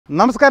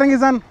നമസ്കാരം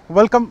Kisan,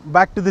 welcome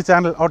back to the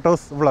channel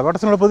AutosVlog.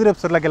 ഓട്ടോസിനുള്ള പുതിയ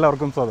എപ്പിസോഡിലേക്ക്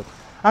എല്ലാവർക്കും സ്വാഗതം.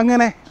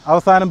 അങ്ങനെ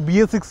അവസാനം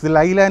BS6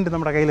 ലൈലാൻഡ്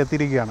നമ്മുടെ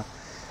കയ്യിലെത്തിയിരിക്കുകയാണ്.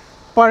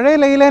 പഴയ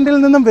ലൈലാൻഡിൽ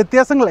നിന്നും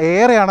വ്യത്യാസങ്ങൾ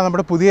ഏറെയാണ്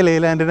നമ്മുടെ പുതിയ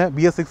ലൈലാൻഡിന്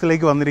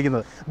BS6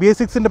 വന്നിരിക്കുന്നത്.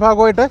 BS6ൻ്റെ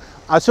ഭാഗമായിട്ട്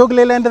അശോക്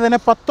ലേലാൻഡ് തന്നെ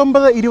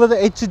 1920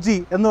 HG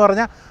എന്ന്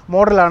പറഞ്ഞ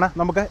മോഡലാണ്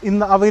നമുക്ക്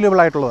ഇന്ന്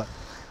അവൈലബിൾ ആയിട്ടുള്ളത്.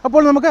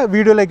 അപ്പോൾ നമുക്ക്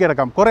വീഡിയോയിലേക്ക്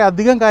കിടക്കാം. കുറേ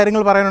അധികം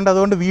കാര്യങ്ങൾ പറയാനുണ്ട്,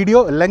 അതുകൊണ്ട്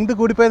വീഡിയോ ലെങ്ത്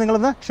കൂടിപ്പോയി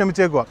നിങ്ങളൊന്ന്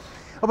ക്ഷമിച്ചേക്കുക.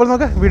 അപ്പോൾ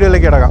നമുക്ക്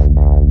വീഡിയോയിലേക്ക് കിടക്കാം.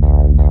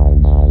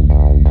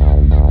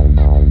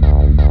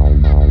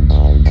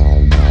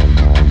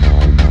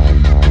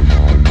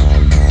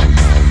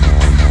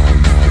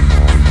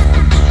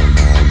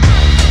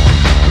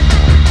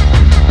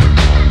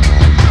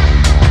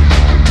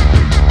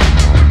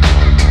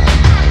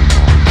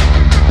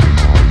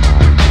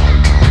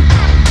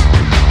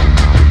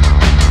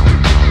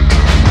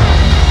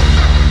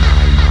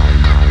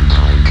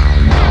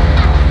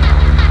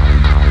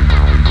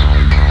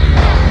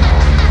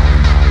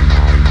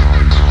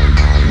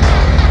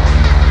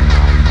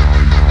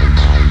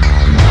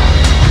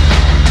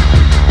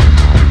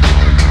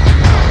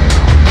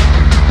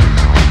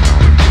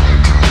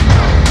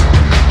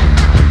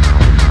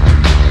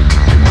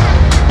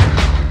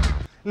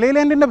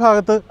 ലൈലാൻഡിൻ്റെ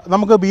ഭാഗത്ത്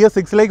നമുക്ക്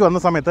BS6 വന്ന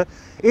സമയത്ത്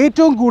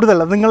ഏറ്റവും കൂടുതൽ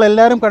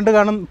നിങ്ങളെല്ലാവരും കണ്ടു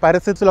കാണും,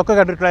 പരസ്യത്തിലൊക്കെ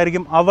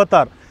കണ്ടിട്ടായിരിക്കും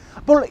AVATR.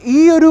 അപ്പോൾ ഈ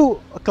ഒരു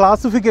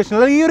ക്ലാസിഫിക്കേഷൻ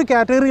അല്ലെങ്കിൽ ഈ ഒരു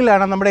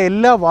കാറ്റഗറിയിലാണ് നമ്മുടെ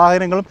എല്ലാ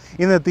വാഹനങ്ങളും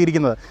ഇന്ന്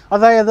എത്തിയിരിക്കുന്നത്.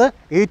 അതായത്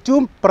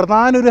ഏറ്റവും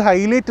പ്രധാന ഒരു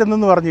ഹൈലൈറ്റ്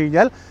എന്നു പറഞ്ഞു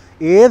കഴിഞ്ഞാൽ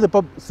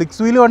ഇപ്പം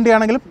 6 വീൽ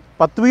വണ്ടിയാണെങ്കിലും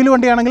 10 വീൽ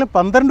വണ്ടിയാണെങ്കിലും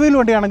 12 വീൽ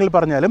വണ്ടിയാണെങ്കിലും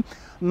പറഞ്ഞാലും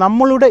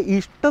നമ്മളുടെ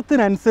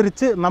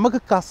ഇഷ്ടത്തിനനുസരിച്ച് നമുക്ക്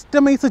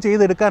കസ്റ്റമൈസ്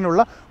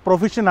ചെയ്തെടുക്കാനുള്ള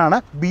പ്രൊഫഷനാണ്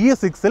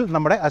BS6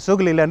 നമ്മുടെ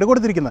അശോക് ലേലാൻഡ്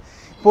കൊടുത്തിരിക്കുന്നത്.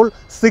 ഇപ്പോൾ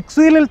 6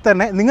 വീലിൽ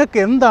തന്നെ നിങ്ങൾക്ക്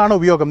എന്താണ്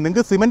ഉപയോഗം?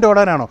 നിങ്ങൾക്ക് സിമെൻറ്റ്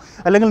ഓടാനാണോ,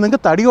 അല്ലെങ്കിൽ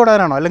നിങ്ങൾക്ക് തടി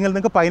ഓടാനാണോ, അല്ലെങ്കിൽ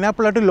നിങ്ങൾക്ക്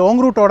പൈനാപ്പിളായിട്ട്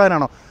ലോങ് റൂട്ട്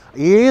ഓടാനാണോ,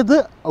 ഏത്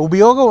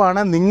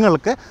ഉപയോഗമാണ്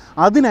നിങ്ങൾക്ക്,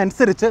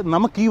 അതിനനുസരിച്ച്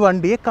നമുക്ക് ഈ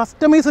വണ്ടിയെ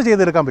കസ്റ്റമൈസ്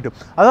ചെയ്തെടുക്കാൻ പറ്റും.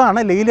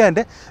 അതാണ്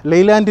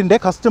ലൈലാൻഡിൻ്റെ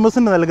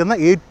കസ്റ്റമേഴ്സിന് നൽകുന്ന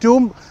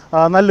ഏറ്റവും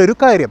നല്ലൊരു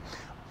കാര്യം.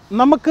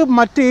 നമുക്ക്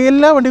മറ്റ്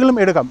എല്ലാ വണ്ടികളും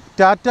എടുക്കാം.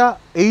 ടാറ്റ,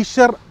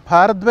 ഏഷ്യർ,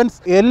 ഭാരത് ബെൻസ്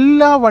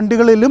എല്ലാ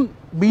വണ്ടികളിലും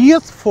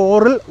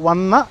BS4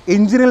 വന്ന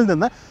എഞ്ചിനിൽ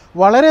നിന്ന്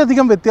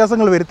വളരെയധികം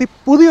വ്യത്യാസങ്ങൾ വരുത്തി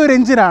പുതിയൊരു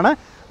എഞ്ചിനാണ്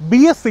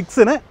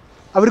BS6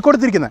 അവർ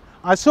കൊടുത്തിരിക്കുന്നത്.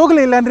 അശോക്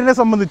ലേലാൻഡിനെ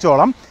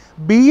സംബന്ധിച്ചോളം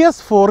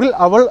BS4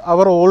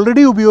 അവർ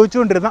ഓൾറെഡി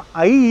ഉപയോഗിച്ചുകൊണ്ടിരുന്ന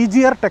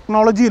IEGR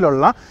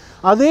ടെക്നോളജിയിലുള്ള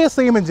അതേ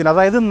സെയിം എഞ്ചിൻ,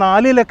 അതായത്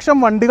 4 ലക്ഷം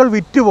വണ്ടികൾ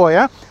വിറ്റുപോയ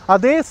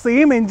അതേ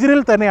സെയിം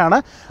എഞ്ചിനിൽ തന്നെയാണ്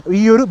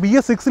ഈ ഒരു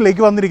BS6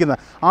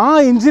 വന്നിരിക്കുന്നത്. ആ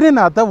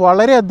എഞ്ചിനകത്ത്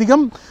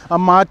വളരെയധികം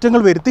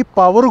മാറ്റങ്ങൾ വരുത്തി,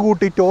 പവർ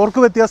കൂട്ടി,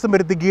 ടോർക്ക് വ്യത്യാസം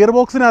വരുത്തി, ഗിയർ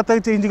ബോക്സിനകത്ത്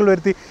ചേഞ്ചുകൾ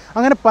വരുത്തി,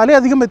 അങ്ങനെ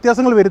പലയധികം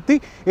വ്യത്യാസങ്ങൾ വരുത്തി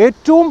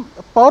ഏറ്റവും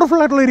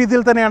പവർഫുൾ ആയിട്ടുള്ള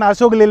രീതിയിൽ തന്നെയാണ്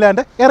അശോക്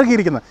ലേലാൻഡ്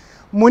ഇറങ്ങിയിരിക്കുന്നത്.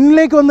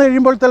 മുന്നിലേക്ക് വന്നു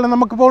കഴിയുമ്പോൾ തന്നെ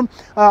നമുക്കിപ്പോൾ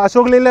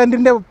അശോക്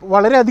ലേലാൻഡിൻ്റെ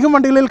വളരെയധികം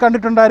വണ്ടികളിൽ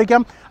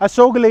കണ്ടിട്ടുണ്ടായിരിക്കാം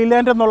അശോക്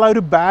ലേലാൻഡ് എന്നുള്ള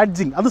ഒരു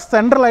ബാഡ്ജിങ്, അത്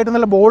സെൻട്രലായിട്ട്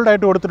നല്ല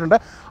ബോൾഡായിട്ട് കൊടുത്തിട്ടുണ്ട്.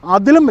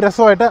 അതിലും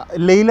രസമായിട്ട്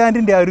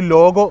ലേലാൻഡിൻ്റെ ആ ഒരു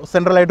ലോഗോ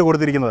സെൻട്രലായിട്ട്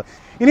കൊടുത്തിരിക്കുന്നത്.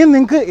 ഇനി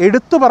നിങ്ങൾക്ക്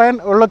എടുത്തു പറയാൻ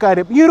ഉള്ള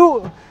കാര്യം, ഈ ഒരു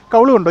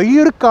കൗള് കണ്ടോ, ഈ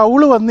ഒരു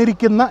കൗള്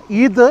വന്നിരിക്കുന്ന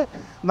ഇത്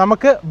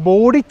നമുക്ക്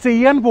ബോഡി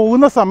ചെയ്യാൻ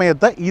പോകുന്ന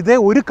സമയത്ത് ഇതേ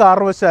ഒരു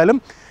കാരണവശാലും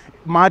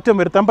മാറ്റം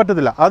വരുത്താൻ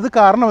പറ്റത്തില്ല. അത്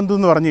കാരണം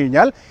എന്തെന്ന് പറഞ്ഞു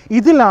കഴിഞ്ഞാൽ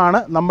ഇതിലാണ്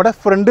നമ്മുടെ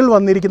ഫ്രണ്ടിൽ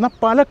വന്നിരിക്കുന്ന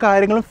പല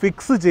കാര്യങ്ങളും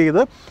ഫിക്സ്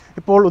ചെയ്ത്,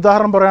 ഇപ്പോൾ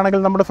ഉദാഹരണം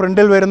പറയുകയാണെങ്കിൽ നമ്മുടെ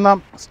ഫ്രണ്ടിൽ വരുന്ന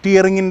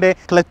സ്റ്റിയറിങ്ങിൻ്റെ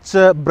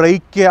ക്ലച്ച്,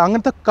 ബ്രേക്ക്,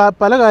 അങ്ങനത്തെ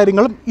പല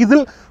കാര്യങ്ങളും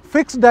ഇതിൽ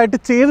ഫിക്സ്ഡ് ആയിട്ട്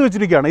ചെയ്തു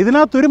വെച്ചിരിക്കുകയാണ്.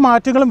 ഇതിനകത്തൊരു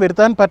മാറ്റങ്ങളും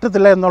വരുത്താൻ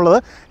പറ്റത്തില്ല എന്നുള്ളത്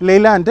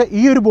ലൈലാൻഡ്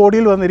ഈ ഒരു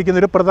ബോഡിയിൽ വന്നിരിക്കുന്ന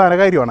ഒരു പ്രധാന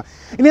കാര്യമാണ്.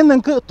 ഇനി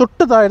നിങ്ങൾക്ക്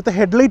തൊട്ട് താഴത്തെ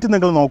ഹെഡ്ലൈറ്റ്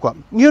നിങ്ങൾ നോക്കാം.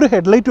 ഈ ഒരു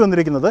ഹെഡ്ലൈറ്റ്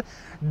വന്നിരിക്കുന്നത്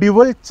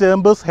ഡ്യുവൽ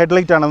ചേമ്പേഴ്സ്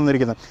ഹെഡ്ലൈറ്റ് ആണ്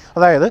വന്നിരിക്കുന്നത്.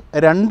 അതായത്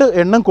 2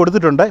 എണ്ണം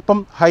കൊടുത്തിട്ടുണ്ട്.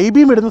 ഇപ്പം ഹൈ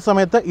ബീം ഇടുന്ന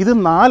സമയത്ത് ഇത്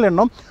 4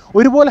 എണ്ണം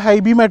ഒരുപോലെ ഹൈ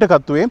ബീമായിട്ട്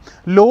കത്തുകയും,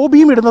 ലോ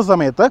ബീം ഇടുന്ന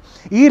സമയത്ത്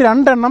ഈ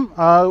 2 എണ്ണം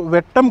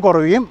വെട്ടം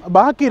കുറയുകയും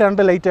ബാക്കി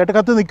 2 ലൈറ്റായിട്ട്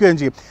കത്തി നിൽക്കുകയും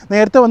ചെയ്യും.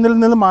 നേരത്തെ വന്നതിൽ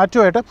നിന്ന്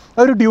മാറ്റമായിട്ട്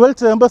ഒരു ഡ്യുവൽ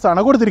ചേമ്പേഴ്സ്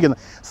ആണ്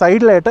കൊടുത്തിരിക്കുന്നത്.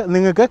 സൈഡിലായിട്ട്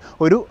നിങ്ങൾക്ക്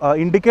ഒരു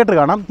ഇൻഡിക്കേറ്റർ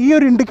കാണാം. ഈ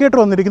ഒരു ഇൻഡിക്കേറ്റർ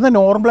വന്നിരിക്കുന്നത്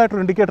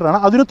നോർമലായിട്ടൊരു ഇൻഡിക്കേറ്ററാണ്.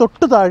 അതിന്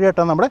തൊട്ട്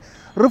താഴെയായിട്ടാണ് നമ്മുടെ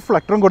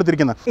റിഫ്ലക്ടറും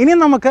കൊടുത്തിരിക്കുന്നത്. ഇനി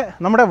നമുക്ക്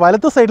നമ്മുടെ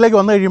വലത്ത് സൈഡിലേക്ക്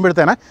വന്നു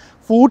കഴിയുമ്പോഴത്തേന്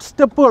ഫുഡ്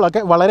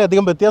സ്റ്റെപ്പുകളൊക്കെ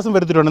വളരെയധികം വ്യത്യാസം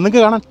വരുത്തിയിട്ടുണ്ട്.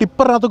 നിങ്ങൾക്ക് കാണാം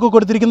ടിപ്പറിനകത്തൊക്കെ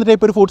കൊടുത്തിരിക്കുന്ന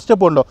ടൈപ്പ് ഒരു ഫുഡ്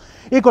സ്റ്റെപ്പ് ഉണ്ടോ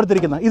ഈ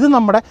കൊടുത്തിരിക്കുന്നത്. ഇത്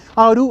നമ്മുടെ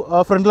ആ ഒരു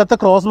ഫ്രണ്ടിലത്തെ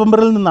ക്രോസ്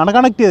ബമ്പറിൽ നിന്നാണ്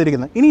കണക്ട്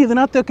ചെയ്തിരിക്കുന്നത്. ഇനി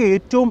ഇതിനകത്തൊക്കെ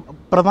ഏറ്റവും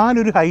പ്രധാന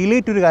ഒരു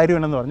ഹൈലൈറ്റ് ഒരു കാര്യം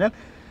എന്നു പറഞ്ഞാൽ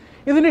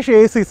ഇതിൻ്റെ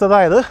ഷേസീസ്.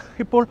 അതായത്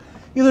ഇപ്പോൾ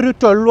ഇതൊരു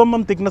 12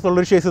 mm തിക്നെസ്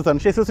ഉള്ളൊരു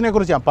ഷേസീസാണ്. ഷേസീസിനെ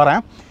കുറിച്ച് ഞാൻ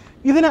പറയാം.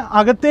 ഇതിന്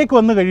അകത്തേക്ക്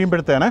വന്ന്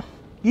കഴിയുമ്പോഴത്തേന്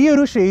ഈ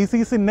ഒരു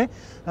ഷേസീസിനെ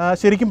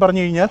ശരിക്കും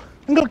പറഞ്ഞു കഴിഞ്ഞാൽ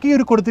നിങ്ങൾക്ക് ഈ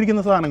ഒരു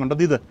കൊടുത്തിരിക്കുന്ന സാധനം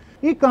കണ്ടോ,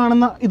 ഈ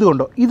കാണുന്ന ഇത്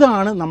കൊണ്ടോ,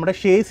 ഇതാണ് നമ്മുടെ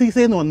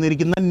ഷേസീസേന്ന്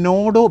വന്നിരിക്കുന്ന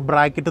നോഡോ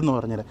ബ്രാക്കറ്റ് എന്ന്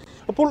പറഞ്ഞത്.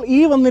 അപ്പോൾ ഈ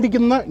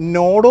വന്നിരിക്കുന്ന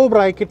നോഡോ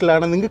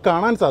ബ്രാക്കറ്റിലാണ് നിങ്ങൾക്ക്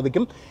കാണാൻ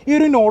സാധിക്കും. ഈ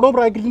ഒരു നോഡോ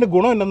ബ്രാക്കറ്റിൻ്റെ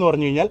ഗുണം എന്തെന്ന്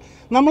പറഞ്ഞു കഴിഞ്ഞാൽ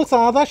നമ്മൾ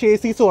സാധാ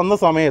ഷേസീസ് വന്ന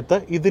സമയത്ത്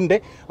ഇതിൻ്റെ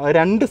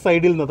 2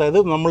 സൈഡിൽ നിന്ന്, അതായത്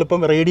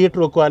നമ്മളിപ്പം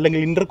റേഡിയേറ്റർ വെക്കുക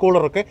അല്ലെങ്കിൽ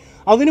ഇൻ്റർകൂളറൊക്കെ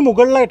അതിന്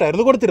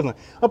മുകളിലായിട്ടായിരുന്നു കൊടുത്തിരുന്നത്.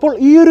 അപ്പോൾ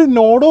ഈ ഒരു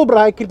നോഡോ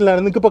ബ്രാക്കറ്റിലാണ്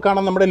നിങ്ങൾക്കിപ്പോൾ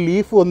കാണാൻ നമ്മുടെ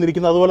ലീഫ്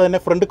വന്നിരിക്കുന്നത്. അതുപോലെ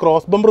തന്നെ ഫ്രണ്ട്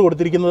ക്രോസ് ബമ്പർ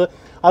കൊടുത്തിരിക്കുന്നത്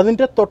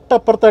അതിൻ്റെ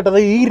തൊട്ടപ്പുറത്തായിട്ട്,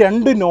 അതായത് ഈ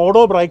 2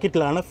 നോഡോ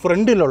ബ്രാക്കറ്റിലാണ്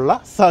ഫ്രണ്ടിലുള്ള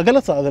സകല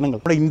സാധനങ്ങൾ,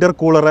 നമ്മുടെ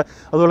ഇൻ്റർകൂളർ,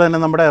 അതുപോലെ തന്നെ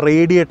നമ്മുടെ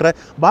റേഡിയേറ്റർ,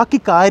 ബാക്കി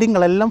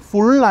കാര്യങ്ങളെല്ലാം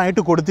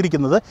ഫുള്ളായിട്ട്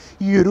കൊടുത്തിരിക്കുന്നത്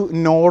ഈ ഒരു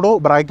നോഡോ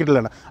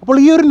ബ്രാക്കറ്റിലാണ്. അപ്പോൾ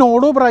ഈ ഒരു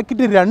നോഡോ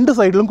ബ്രാക്കറ്റ് രണ്ട്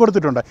സൈഡിലും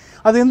കൊടുത്തിട്ടുണ്ട്.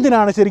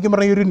 അതെന്തിനാണ് ശരിക്കും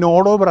പറഞ്ഞാൽ ഈ ഒരു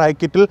നോഡോ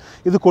ബ്രാക്കറ്റിൽ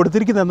ഇത്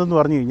കൊടുത്തിരിക്കുന്നത് എന്തെന്ന്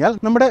പറഞ്ഞു കഴിഞ്ഞാൽ,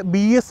 നമ്മുടെ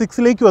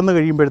BS6 വന്നു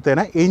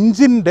കഴിയുമ്പോഴത്തേന്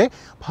എഞ്ചിൻ്റെ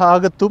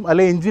ഭാഗത്തും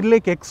അല്ലെ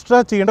എഞ്ചിനിലേക്ക് എക്സ്ട്രാ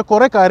ചെയ്യേണ്ട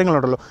കുറേ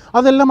കാര്യങ്ങളുണ്ടല്ലോ,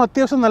 അതെല്ലാം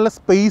അത്യാവശ്യം നല്ല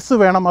സ്പേസ്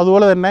വേണം.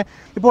 അതുപോലെ തന്നെ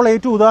ഇപ്പോൾ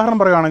ഏറ്റവും ഉദാഹരണം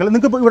പറയുകയാണെങ്കിൽ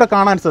നിങ്ങൾക്ക് ഇവിടെ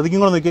കാണാൻ സാധിക്കും,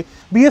 ഇങ്ങനെ നോക്കി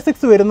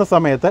BS6 വരുന്ന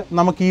സമയത്ത്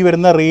നമുക്ക് ഈ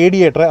വരുന്ന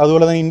റേഡിയേറ്റർ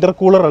അതുപോലെ തന്നെ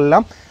ഇൻ്റർകൂളർ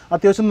എല്ലാം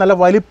അത്യാവശ്യം നല്ല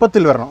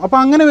വലിപ്പത്തിൽ വരണം. അപ്പോൾ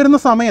അങ്ങനെ വരുന്ന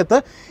സമയത്ത്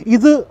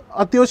ഇത്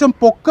അത്യാവശ്യം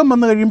പൊക്കം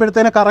വന്ന്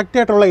കഴിയുമ്പോഴത്തേന്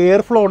കറക്റ്റായിട്ടുള്ള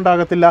എയർ ഫ്ലോ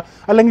ഉണ്ടാകത്തില്ല,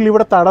 അല്ലെങ്കിൽ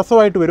ഇവിടെ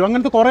തടസ്സമായിട്ട് വരും.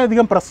 അങ്ങനത്തെ കുറേ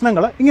അധികം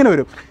പ്രശ്നങ്ങൾ ഇങ്ങനെ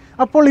വരും.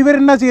 അപ്പോൾ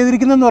ഇവരെന്നാ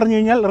ചെയ്തിരിക്കുന്നതെന്ന് പറഞ്ഞു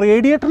കഴിഞ്ഞാൽ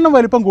റേഡിയേറ്ററിനും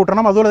വലിപ്പം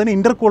കൂട്ടണം, അതുപോലെ തന്നെ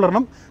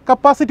ഇൻ്റർകൂളറിനും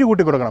കപ്പാസിറ്റി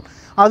കൂട്ടി കൊടുക്കണം.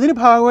 അതിന്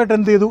ഭാഗമായിട്ട്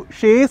എന്ത് ചെയ്തു,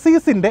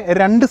 ഷേസീസിൻ്റെ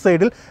രണ്ട്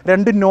സൈഡിൽ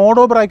രണ്ട്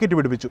നോഡോ ബ്രാക്കറ്റ്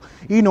പിടിപ്പിച്ചു.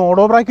 ഈ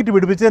നോഡോ ബ്രാക്കറ്റ്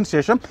പിടിപ്പിച്ചതിന്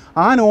ശേഷം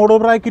ആ നോഡോ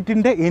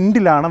ബ്രാക്കറ്റിൻ്റെ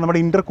എൻഡിലാണ് നമ്മുടെ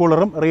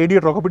ഇൻ്റർകൂളറും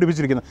റേഡിയേറ്ററും ഒക്കെ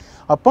പിടിപ്പിച്ചിരിക്കുന്നത്.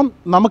 അപ്പം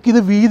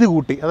നമുക്കിത് വീതി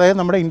കൂട്ടി, അതായത്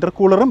നമ്മുടെ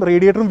ഇൻ്റർകൂളറും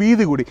റേഡിയേറ്ററും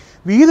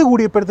വീതി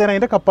കൂടിയപ്പോഴത്തേനും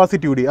അതിൻ്റെ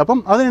കപ്പാസിറ്റി കൂടി. അപ്പം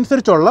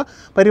അതിനനുസരിച്ചുള്ള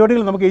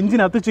പരിപാടികൾ നമുക്ക്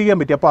എഞ്ചിനകത്ത് ചെയ്യാൻ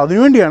പറ്റി. അപ്പോൾ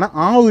അതിനുവേണ്ടിയാണ്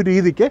ആ ഒരു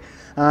രീതിക്ക്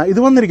ഇത്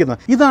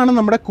വന്നിരിക്കുന്നത്. ഇതാണ്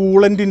നമ്മുടെ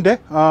കൂളൻറ്റിൻ്റെ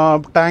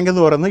ടാങ്ക്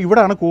എന്ന് പറയുന്നത്.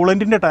 ഇവിടെയാണ്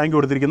കൂളൻറ്റിൻ്റെ ടാങ്ക്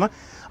കൊടുത്തിരിക്കുന്നത്.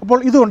 അപ്പോൾ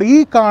ഇതുകൊണ്ട് ഈ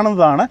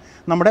കാണുന്നതാണ്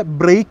നമ്മുടെ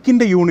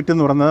ബ്രേക്കിൻ്റെ യൂണിറ്റ്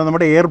എന്ന് പറയുന്നത്.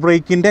 നമ്മുടെ എയർ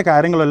ബ്രേക്കിൻ്റെ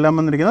കാര്യങ്ങളെല്ലാം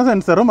വന്നിരിക്കുന്ന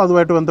സെൻസറും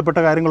അതുമായിട്ട് ബന്ധപ്പെട്ട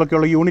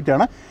കാര്യങ്ങളൊക്കെയുള്ള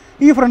യൂണിറ്റാണ്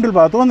ഈ ഫ്രണ്ടിൽ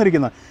ഭാഗത്ത്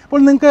വന്നിരിക്കുന്നത്. അപ്പോൾ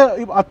നിങ്ങൾക്ക്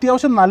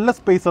അത്യാവശ്യം നല്ല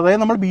സ്പേസ്,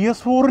 അതായത് നമ്മൾ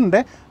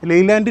BS4-ൻ്റെ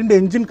ലെയ്ലാൻഡിൻ്റെ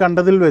എഞ്ചിൻ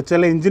കണ്ടതിൽ വെച്ച്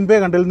അല്ലെങ്കിൽ എഞ്ചിൻ ബേ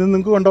കണ്ടതിൽ നിന്ന്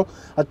നിങ്ങൾക്ക് കണ്ടോ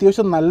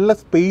അത്യാവശ്യം നല്ല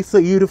സ്പേസ്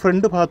ഈ ഒരു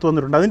ഫ്രണ്ട് ഭാഗത്ത്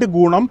വന്നിട്ടുണ്ട്. അതിൻ്റെ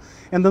ഗുണം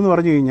എന്തെന്ന്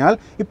പറഞ്ഞു കഴിഞ്ഞാൽ,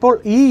 ഇപ്പോൾ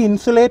ഈ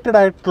ഇൻസുലേറ്റഡ്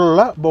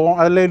ആയിട്ടുള്ള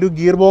അല്ലെങ്കിൽ ഒരു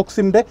ഗിയർ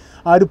ബോക്സിൻ്റെ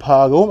ആ ഒരു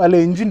ഭാഗവും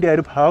അല്ലെങ്കിൽ എഞ്ചിൻ്റെ ആ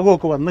ഒരു ഭാഗവും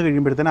ഒക്കെ വന്നു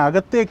കഴിയുമ്പോഴത്തേന്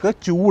അകത്തേക്ക്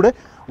ചൂട്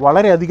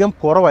വളരെയധികം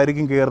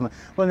കുറവായിരിക്കും കയറുന്നത്.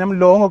 അപ്പോൾ നമ്മൾ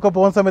ലോങ് ഒക്കെ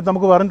പോകുന്ന സമയത്ത്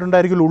നമുക്ക്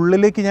പറഞ്ഞിട്ടുണ്ടായിരിക്കും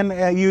ഉള്ളിലേക്ക് ഞാൻ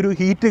ഈ ഒരു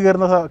ഹീറ്റ്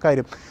കയറുന്ന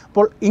കാര്യം.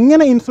 അപ്പോൾ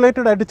ഇങ്ങനെ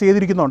ഇൻസുലേറ്റഡ് ആയിട്ട്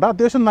ചെയ്തിരിക്കുന്നതുകൊണ്ട്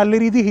അത്യാവശ്യം നല്ല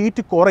രീതിയിൽ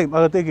ഹീറ്റ് കുറയും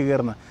അകത്തേക്ക്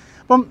കയറുന്നത്.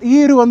 അപ്പം ഈ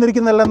ഒരു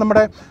വന്നിരിക്കുന്നതെല്ലാം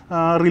നമ്മുടെ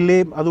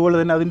റിലേയും അതുപോലെ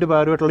തന്നെ അതിൻ്റെ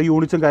ഭാരമായിട്ടുള്ള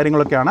യൂണിറ്റ്സും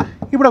കാര്യങ്ങളൊക്കെയാണ്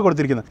ഇവിടെ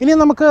കൊടുത്തിരിക്കുന്നത്. ഇനി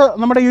നമുക്ക്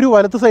നമ്മുടെ ഈ ഒരു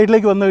വലത്ത്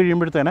സൈഡിലേക്ക് വന്നു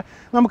കഴിയുമ്പോഴത്തേന്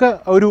നമുക്ക്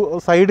ഒരു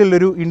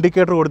സൈഡിലൊരു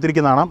ഇൻഡിക്കേറ്റർ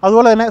കൊടുത്തിരിക്കുന്നതാണ്.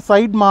 അതുപോലെ തന്നെ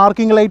സൈഡ്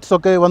മാർക്കിംഗ് ലൈറ്റ്സ്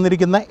ഒക്കെ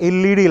വന്നിരിക്കുന്ന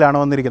LED-യിലാണ്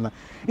വന്നിരിക്കുന്നത്.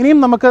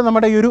 ഇനിയും നമുക്ക്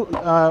നമ്മുടെ ഈ ഒരു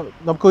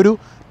നമുക്കൊരു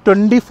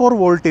 24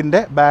 വോൾട്ടിൻ്റെ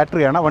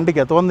ബാറ്ററിയാണ്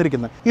വണ്ടിക്കകത്ത്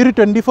വന്നിരിക്കുന്നത്. ഈ ഒരു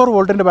 24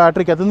 വോൾട്ടിൻ്റെ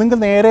ബാറ്ററിക്കകത്ത് നിങ്ങൾക്ക്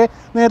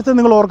നേരത്തെ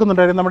നിങ്ങൾ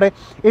ഓർക്കുന്നുണ്ടായിരുന്നു, നമ്മുടെ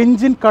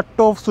എൻജിൻ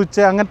കട്ട് ഓഫ്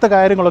സ്വിച്ച് അങ്ങനത്തെ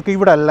കാര്യങ്ങളൊക്കെ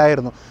ഇവിടെ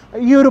അല്ലായിരുന്നു,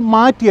 ഈ ഒരു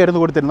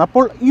മാറ്റിയായിരുന്നു കൊടുത്തിരുന്നത്.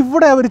 അപ്പോൾ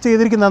ഇവിടെ അവർ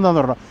ചെയ്തിരിക്കുന്നത്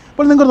എന്താണെന്ന് പറഞ്ഞാൽ,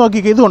 അപ്പോൾ നിങ്ങൾ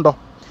നോക്കിക്കേ, ഇതുകൊണ്ടോ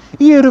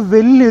ഈ ഒരു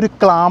വലിയൊരു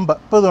ക്ലാമ്പ്,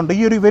 ഇപ്പോൾ ഇതുണ്ട്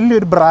ഈ ഒരു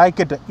വലിയൊരു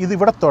ബ്രാക്കറ്റ്,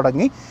 ഇതിവിടെ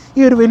തുടങ്ങി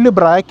ഈ ഒരു വലിയ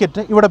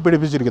ബ്രാക്കറ്റ് ഇവിടെ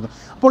പിടിപ്പിച്ചിരിക്കുന്നു.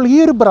 അപ്പോൾ ഈ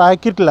ഒരു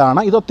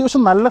ബ്രാക്കറ്റിലാണ്, ഇത്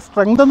അത്യാവശ്യം നല്ല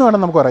സ്ട്രെങ്ത് എന്ന്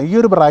വേണം നമുക്ക് പറയാം, ഈ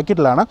ഒരു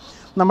ബ്രാക്കറ്റിലാണ്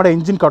നമ്മുടെ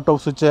എൻജിൻ കട്ട്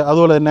ഓഫ് സ്വിച്ച്,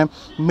 അതുപോലെ തന്നെ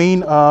മെയിൻ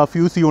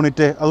ഫ്യൂസ്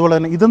യൂണിറ്റ്, അതുപോലെ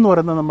തന്നെ ഇതെന്ന്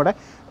പറയുന്നത് നമ്മുടെ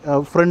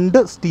ഫ്രണ്ട്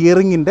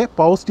സ്റ്റിയറിങ്ങിൻ്റെ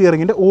പവർ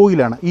സ്റ്റിയറിങ്ങിൻ്റെ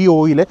ഓയിലാണ്. ഈ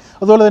ഓയിൽ,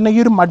 അതുപോലെ തന്നെ ഈ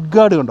ഒരു മഡ്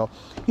ഗാർഡ് കണ്ടോ,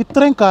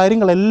 ഇത്രയും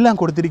കാര്യങ്ങളെല്ലാം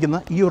കൊടുത്തിരിക്കുന്ന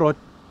ഈ ഒരു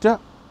ഒറ്റ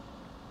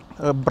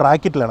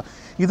ബ്രാക്കറ്റിലാണ്.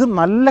 ഇത്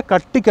നല്ല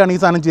കട്ടിക്കാണ് ഈ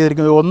സാധനം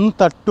ചെയ്തിരിക്കുന്നത്. ഒന്ന്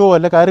തട്ടോ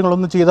അല്ല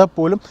കാര്യങ്ങളൊന്നും ചെയ്താൽ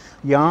പോലും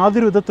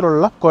യാതൊരു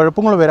വിധത്തിലുള്ള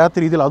കുഴപ്പങ്ങൾ വരാത്ത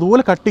രീതിയിൽ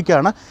അതുപോലെ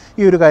കട്ടിക്കാണ്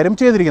ഈ ഒരു കാര്യം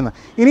ചെയ്തിരിക്കുന്നത്.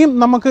 ഇനിയും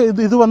നമുക്ക്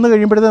ഇത് വന്നു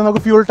കഴിയുമ്പോഴത്തേക്ക്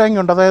നമുക്ക് ഫ്യൂൾ ടാങ്ക്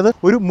ഉണ്ട്. അതായത്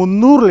ഒരു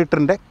 300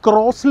 ലിറ്ററിൻ്റെ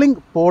ക്രോസ്ലിംഗ്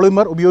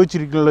പോളിമർ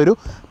ഉപയോഗിച്ചിരിക്കുന്നൊരു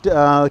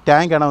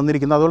ടാങ്കാണ്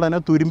വന്നിരിക്കുന്നത്. അതുകൊണ്ട് തന്നെ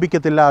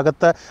തുരുമ്പിക്കത്തില്ല,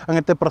 അകത്ത്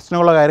അങ്ങനത്തെ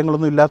പ്രശ്നങ്ങളോ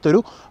കാര്യങ്ങളൊന്നും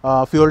ഇല്ലാത്തൊരു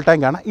ഫ്യൂൾ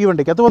ടാങ്കാണ് ഈ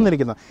വണ്ടിക്കകത്ത്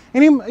വന്നിരിക്കുന്നത്.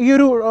 ഇനിയും ഈ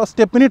ഒരു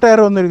സ്റ്റെപ്പിനി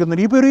ടയർ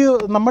വന്നിരിക്കുന്നത്, ഇപ്പോൾ ഒരു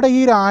നമ്മുടെ ഈ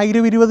ഒരു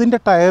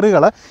 1020ൻ്റെ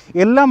ടയറുകൾ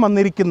എല്ലാം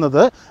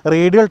വന്നിരിക്കുന്നത്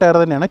റേഡിയൽ ടയർ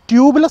തന്നെയാണ്.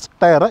 ട്യൂബ്ലെസ്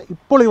ടയർ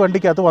ഇപ്പോൾ ഈ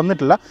വണ്ടിക്കകത്ത്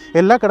വന്നിട്ടില്ല.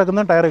 എല്ലാ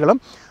കിടക്കുന്ന ടയറുകളും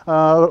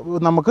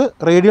നമുക്ക്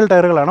റേഡിയൽ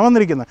ടയറുകളാണ്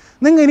വന്നിരിക്കുന്നത്.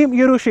 നിങ്ങൾ ഇനിയും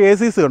ഈ ഒരു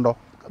ഷേസീസ് കണ്ടോ,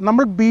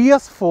 നമ്മൾ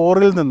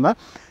BS4-ൽ നിന്ന്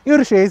ഈ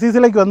ഒരു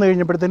ഷേസീസിലേക്ക് വന്നു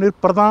കഴിഞ്ഞപ്പോഴത്തേനും ഒരു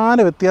പ്രധാന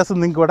വ്യത്യാസം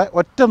നിങ്ങൾക്ക് ഇവിടെ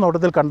ഒറ്റ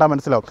നോട്ടത്തിൽ കണ്ടാൽ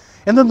മനസ്സിലാവും.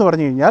 എന്തെന്ന്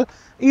പറഞ്ഞു കഴിഞ്ഞാൽ,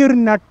 ഈ ഒരു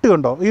നട്ട്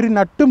കണ്ടോ, ഈ ഒരു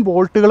നട്ടും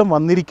ബോൾട്ടുകളും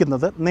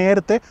വന്നിരിക്കുന്നത്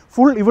നേരത്തെ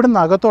ഫുൾ ഇവിടുന്ന്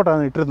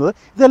അകത്തോട്ടാണ് ഇട്ടിരുന്നത്.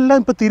 ഇതെല്ലാം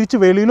ഇപ്പോൾ തിരിച്ച്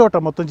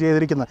വെളിയിലോട്ടാണ് മൊത്തം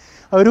ചെയ്തിരിക്കുന്നത്.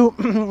 ഒരു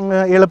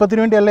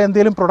എളുപ്പത്തിന് വേണ്ടി അല്ല,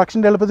 എന്തെങ്കിലും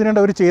പ്രൊഡക്ഷൻ്റെ എളുപ്പത്തിന്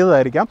വേണ്ടി അവർ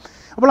ചെയ്തതായിരിക്കാം.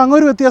 അപ്പോൾ അങ്ങനെ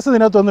ഒരു വ്യത്യാസം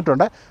ഇതിനകത്ത്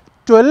വന്നിട്ടുണ്ട്.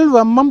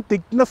 12 mm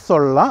തിക്നെസ്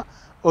ഉള്ള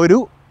ഒരു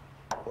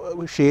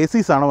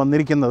ഷേസീസാണ്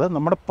വന്നിരിക്കുന്നത്.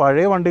 നമ്മുടെ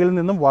പഴയ വണ്ടികളിൽ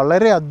നിന്നും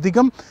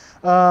വളരെയധികം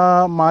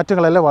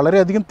മാറ്റങ്ങളല്ല,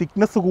 വളരെയധികം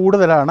തിക്നെസ്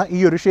കൂടുതലാണ് ഈ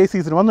ഒരു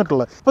ഷേസീസിന്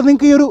വന്നിട്ടുള്ളത്. അപ്പോൾ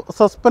നിങ്ങൾക്ക് ഈ ഒരു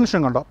സസ്പെൻഷൻ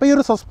കണ്ടോ, അപ്പോൾ ഈ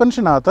ഒരു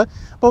സസ്പെൻഷനകത്ത്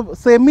ഇപ്പോൾ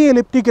സെമി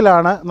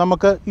എലിപ്റ്റിക്കലാണ്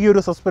നമുക്ക് ഈ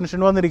ഒരു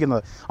സസ്പെൻഷൻ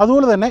വന്നിരിക്കുന്നത്.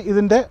 അതുപോലെ തന്നെ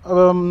ഇതിൻ്റെ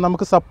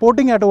നമുക്ക്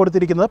സപ്പോർട്ടിംഗ് ആയിട്ട്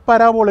കൊടുത്തിരിക്കുന്നത്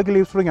പരാബോളിക്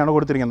ലീവ് സ്പ്രിംഗ് ആണ്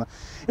കൊടുത്തിരിക്കുന്നത്.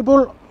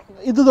 ഇപ്പോൾ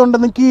ഇതുകൊണ്ട്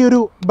നിങ്ങൾക്ക് ഈ ഒരു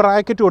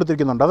ബ്രാക്കറ്റ്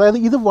കൊടുത്തിരിക്കുന്നുണ്ട്. അതായത്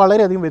ഇത്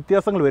വളരെയധികം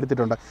വ്യത്യാസങ്ങൾ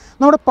വരുത്തിയിട്ടുണ്ട്.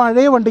 നമ്മുടെ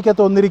പഴയ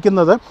വണ്ടിക്കകത്ത്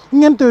വന്നിരിക്കുന്നത്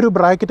ഇങ്ങനത്തെ ഒരു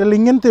ബ്രാക്കറ്റ്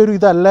അല്ലെങ്കിൽ ഇങ്ങനത്തെ ഒരു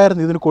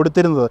ഇതല്ലായിരുന്നു ഇതിന്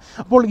കൊടുത്തിരുന്നത്.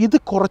 അപ്പോൾ ഇത്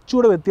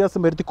കുറച്ചുകൂടെ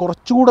വ്യത്യാസം വരുത്തി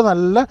കുറച്ചുകൂടെ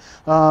നല്ല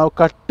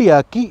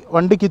കട്ടിയാക്കി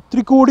വണ്ടിക്ക്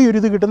ഇത്തിരി കൂടി ഒരു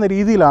ഇത് കിട്ടുന്ന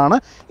രീതിയിലാണ്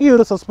ഈ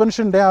ഒരു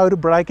സസ്പെൻഷൻ്റെ ആ ഒരു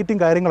ബ്രാക്കറ്റും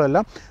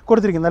കാര്യങ്ങളെല്ലാം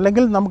കൊടുത്തിരിക്കുന്നത്.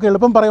 അല്ലെങ്കിൽ നമുക്ക്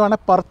എളുപ്പം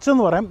പറയുവാണെങ്കിൽ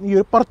പർച്ചെന്ന് പറയാം, ഈ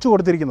ഒരു പർച്ച്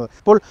കൊടുത്തിരിക്കുന്നത്.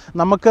 അപ്പോൾ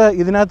നമുക്ക്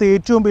ഇതിനകത്ത്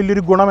ഏറ്റവും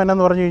വലിയൊരു ഗുണം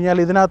എന്നു പറഞ്ഞു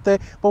കഴിഞ്ഞാൽ, ഇതിനകത്ത്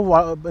ഇപ്പോൾ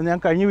ഞാൻ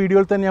കഴിഞ്ഞ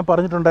വീഡിയോയിൽ തന്നെ ഞാൻ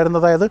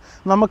പറഞ്ഞിട്ടുണ്ടായിരുന്നു, അതായത്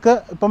നമുക്ക്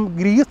ഇപ്പം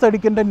ഗ്രീസ്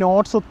അടിക്കേണ്ട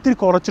നോട്ട്സ് ഒത്തിരി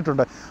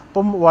കുറച്ചിട്ടുണ്ട്.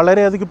 അപ്പം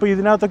വളരെയധികം ഇപ്പോൾ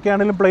ഇതിനകത്തൊക്കെ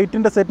ആണെങ്കിലും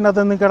പ്ലേറ്റിൻ്റെ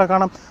സെറ്റിനകത്ത് നിങ്ങൾക്ക്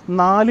കാണാം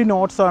 4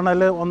 നോട്ട്സാണ്,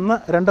 അല്ലെങ്കിൽ 1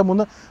 2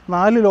 3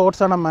 4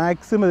 ലോട്ട്സാണ്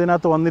മാക്സിമം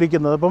ഇതിനകത്ത്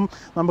വന്നിരിക്കുന്നത്. അപ്പം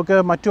നമുക്ക്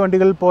മറ്റു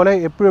വണ്ടികളിൽ പോലെ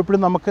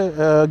എപ്പോഴും നമുക്ക്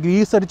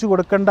ഗ്രീസ് അടിച്ച്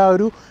കൊടുക്കേണ്ട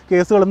ഒരു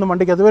കേസുകളൊന്നും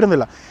വണ്ടിക്ക് അത്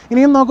വരുന്നില്ല.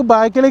 ഇനിയും നമുക്ക്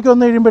ബാക്കിലേക്ക്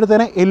വന്നു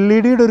കഴിയുമ്പോഴത്തേന്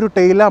LED ഒരു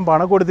ടെയിൽ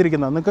ലാമ്പാണ്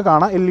കൊടുത്തിരിക്കുന്നത്. നിങ്ങൾക്ക്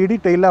കാണാം LED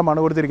ടെയിൽ ലാമ്പാണ്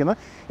കൊടുത്തിരിക്കുന്നത്.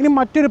 ഇനി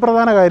മറ്റൊരു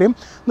പ്രധാന കാര്യം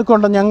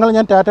നിൽക്കുന്നുണ്ട്,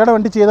 ഞാൻ ടാറ്റയുടെ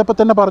വണ്ടി ചെയ്തപ്പോൾ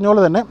തന്നെ പറഞ്ഞ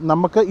തന്നെ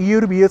നമുക്ക് ഈ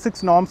ഒരു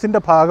BS6 നോംസിൻ്റെ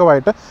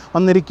ഭാഗമായിട്ട്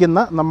വന്നിരിക്കുന്ന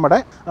നമ്മുടെ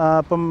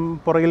ഇപ്പം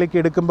പുറകിലേക്ക്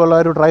എടുക്കുമ്പോൾ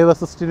ഒരു ഡ്രൈവ്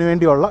അസിസ്റ്റിന്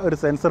വേണ്ടിയുള്ള ഒരു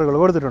സെൻസറുകൾ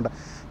കൊടുത്തിട്ടുണ്ട്.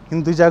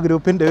 ഹിന്ദുജ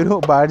ഗ്രൂപ്പിൻ്റെ ഒരു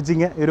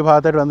ബാഡ്ജിങ് ഒരു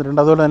ഭാഗത്തായിട്ട്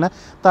വന്നിട്ടുണ്ട്. അതുപോലെ തന്നെ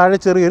താഴെ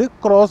ചെറിയൊരു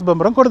ക്രോസ്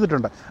ബമ്പറും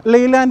കൊടുത്തിട്ടുണ്ട്.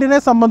 ലെയ്ലാൻഡിനെ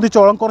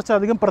സംബന്ധിച്ചോളം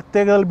കുറച്ചധികം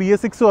പ്രത്യേകതകൾ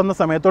BS6 വന്ന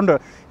സമയത്തുണ്ട്.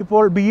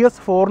 ഇപ്പോൾ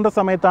BS4ൻ്റെ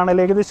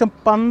സമയത്താണെങ്കിൽ ഏകദേശം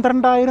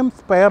 12,000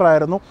 സ്പെയർ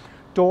ആയിരുന്നു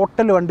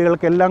ടോട്ടൽ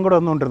വണ്ടികൾക്ക് എല്ലാം കൂടെ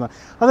വന്നുകൊണ്ടിരുന്നത്.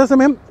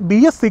 അതേസമയം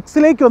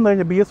BS6ലേക്ക് വന്നു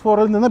കഴിഞ്ഞാൽ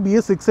BS4ൽ നിന്ന്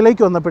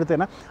BS6ലേക്ക്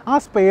വന്നപ്പോഴത്തേന് ആ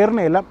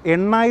സ്പെയറിനെ എല്ലാം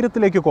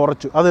 8,000-ലേക്ക്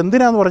കുറച്ചു.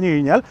 അതെന്തിനാന്ന് പറഞ്ഞു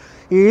കഴിഞ്ഞാൽ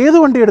ഏത്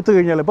വണ്ടി എടുത്തു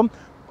കഴിഞ്ഞാൽ ഇപ്പം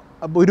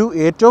ഒരു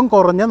ഏറ്റവും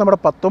കുറഞ്ഞ നമ്മുടെ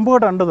 19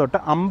 ടൺ തൊട്ട്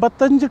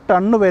 55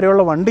 ടണ്ണ്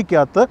വരെയുള്ള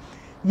വണ്ടിക്കകത്ത്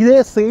ഇതേ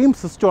സെയിം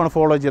സിസ്റ്റമാണ്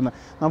ഫോളോ ചെയ്യുന്നത്.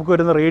 നമുക്ക്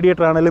വരുന്ന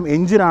റേഡിയേറ്റർ ആണെങ്കിലും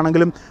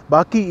എഞ്ചിനാണെങ്കിലും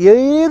ബാക്കി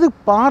ഏത്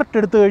പാർട്ട്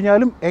എടുത്തു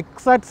കഴിഞ്ഞാലും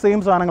എക്സാക്ട് സെയിം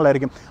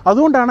സാധനങ്ങളായിരിക്കും.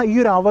 അതുകൊണ്ടാണ് ഈ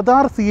ഒരു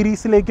അവതാർ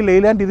സീരീസിലേക്ക്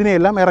ലെയ്ലാൻഡ്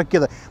ഇതിനെയെല്ലാം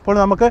ഇറക്കിയത്. അപ്പോൾ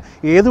നമുക്ക്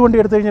ഏത്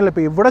വണ്ടി എടുത്തു കഴിഞ്ഞാലും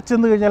ഇപ്പോൾ ഇവിടെ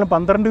ചെന്ന് കഴിഞ്ഞാലും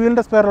 12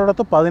 വീലിൻ്റെ സ്പെയർ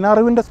ഉള്ളിടത്തോ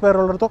 16 വീലിൻ്റെ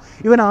സ്പെയർ ഉള്ളിടത്തോ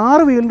ഇവൻ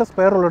 6 വീലിൻ്റെ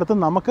സ്പെയർ ഉള്ളിടത്തോ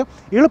നമുക്ക്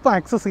എളുപ്പം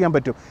ആക്സസ് ചെയ്യാൻ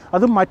പറ്റും.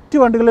 അത് മറ്റു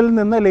വണ്ടികളിൽ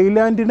നിന്ന്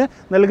ലെയ്ലാൻഡിന്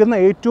നൽകുന്ന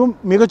ഏറ്റവും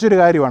മികച്ചൊരു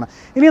കാര്യമാണ്.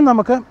 ഇനിയും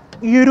നമുക്ക്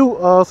ഈ ഒരു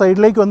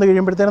സൈഡിലേക്ക് വന്നു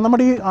കഴിയുമ്പോഴത്തേനും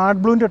നമ്മുടെ ഈ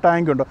ആഡ്ബ്ലൂവിൻ്റെ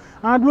ടാങ്ക് ഉണ്ടോ,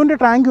 ആഡ്ബ്ലൂവിൻ്റെ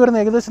ടാങ്ക്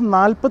വരുന്നത് ഏകദേശം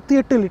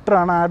 48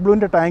 ലിറ്ററാണ്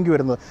ആഡ്ബ്ലൂവിൻ്റെ ടാങ്ക്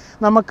വരുന്നത്.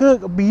 നമുക്ക്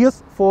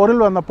BS4ൽ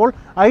വന്നപ്പോൾ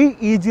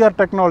IEGR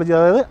ടെക്നോളജി,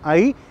 അതായത്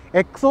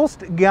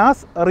എക്സോസ്റ്റ്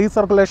ഗ്യാസ്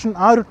റീസർക്കുലേഷൻ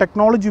ആ ഒരു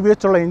ടെക്നോളജി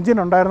ഉപയോഗിച്ചുള്ള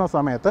എഞ്ചിൻ ഉണ്ടായിരുന്ന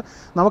സമയത്ത്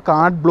നമുക്ക്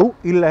ആഡ്ബ്ലൂ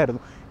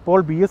ഇല്ലായിരുന്നു. ഇപ്പോൾ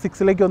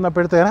BS6ലേക്ക്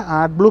വന്നപ്പോഴത്തേന്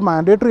ആഡ്ബ്ലൂ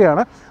മാൻഡേറ്ററി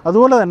ആണ്.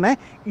 അതുപോലെ തന്നെ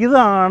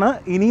ഇതാണ്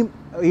ഇനി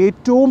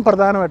ഏറ്റവും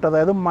പ്രധാനമായിട്ട്,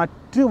 അതായത്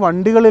മറ്റ്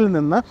വണ്ടികളിൽ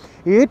നിന്ന്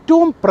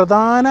ഏറ്റവും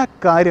പ്രധാന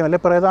കാര്യം അല്ലെ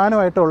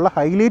പ്രധാനമായിട്ടുള്ള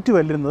ഹൈലൈറ്റ്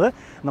വരുന്നത്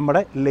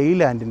നമ്മുടെ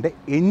ലെയ്ലാൻഡിൻ്റെ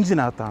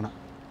എഞ്ചിനകത്താണ്.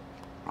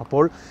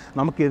 അപ്പോൾ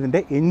നമുക്കിതിൻ്റെ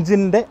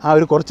എഞ്ചിൻ്റെ ആ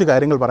ഒരു കുറച്ച്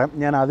കാര്യങ്ങൾ പറയാം.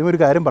 ഞാൻ ആദ്യം ഒരു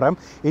കാര്യം പറയാം.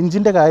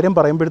 എഞ്ചിൻ്റെ കാര്യം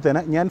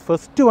പറയുമ്പോഴത്തേന് ഞാൻ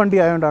ഫസ്റ്റ് വണ്ടി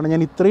ആയതുകൊണ്ടാണ്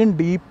ഞാൻ ഇത്രയും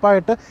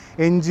ഡീപ്പായിട്ട്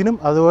എഞ്ചിനും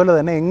അതുപോലെ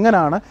തന്നെ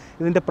എങ്ങനെയാണ്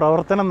ഇതിൻ്റെ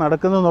പ്രവർത്തനം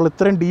നടക്കുന്നതെന്നുള്ള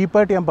ഇത്രയും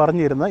ഡീപ്പായിട്ട് ഞാൻ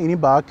പറഞ്ഞു തരുന്നത്. ഇനി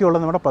ബാക്കിയുള്ള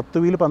നമ്മുടെ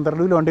 10 വീൽ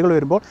 12 വീൽ വണ്ടികൾ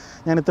വരുമ്പോൾ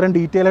ഞാൻ ഇത്രയും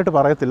ഡീറ്റെയിൽ ആയിട്ട്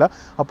പറയത്തില്ല.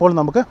 അപ്പോൾ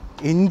നമുക്ക്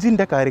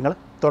എഞ്ചിൻ്റെ കാര്യങ്ങൾ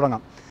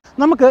തുടങ്ങാം.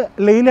 നമുക്ക്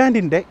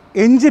ലെയ്ലാൻഡിൻ്റെ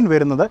എഞ്ചിൻ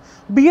വരുന്നത്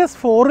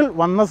BS4ൽ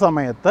വന്ന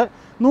സമയത്ത്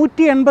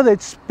 180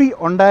 HP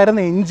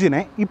ഉണ്ടായിരുന്ന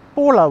എഞ്ചിനെ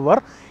ഇപ്പോൾ അവർ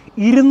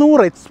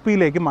 200 HP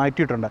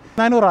മാറ്റിയിട്ടുണ്ട്.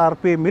 400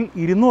 RPMൽ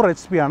 200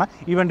 HP ആണ്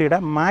ഈ വണ്ടിയുടെ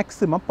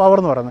മാക്സിമം പവർ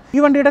എന്ന് പറയുന്നത്.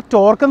 ഈ വണ്ടിയുടെ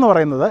ടോർക്ക് എന്ന്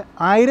പറയുന്നത്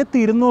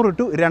 1200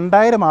 to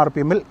 2000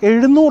 RPMൽ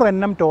 700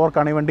 Nm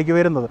ടോർക്കാണ് ഈ വണ്ടിക്ക്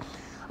വരുന്നത്.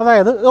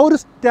 അതായത് ഒരു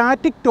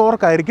സ്റ്റാറ്റിക്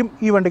ടോർക്ക് ആയിരിക്കും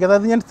ഈ വണ്ടിക്ക്.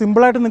 അതായത് ഞാൻ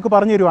സിമ്പിളായിട്ട് നിങ്ങൾക്ക്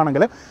പറഞ്ഞു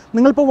തരുവാണെങ്കിൽ,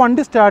 നിങ്ങളിപ്പോൾ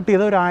വണ്ടി സ്റ്റാർട്ട്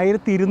ചെയ്ത് ഒരു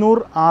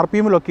 1200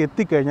 RPMലൊക്കെ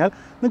എത്തിക്കഴിഞ്ഞാൽ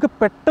നിങ്ങൾക്ക്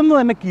പെട്ടെന്ന്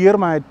തന്നെ ഗിയർ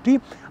മാറ്റി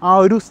ആ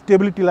ഒരു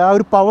സ്റ്റെബിലിറ്റിയിൽ ആ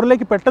ഒരു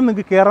പവറിലേക്ക് പെട്ടെന്ന്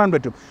നിങ്ങൾക്ക് കയറാൻ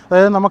പറ്റും.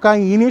 അതായത് നമുക്ക് ആ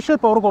ഇനീഷ്യൽ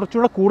പവർ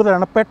കുറച്ചുകൂടെ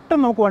കൂടുതലാണ്,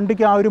 പെട്ടെന്ന് നമുക്ക്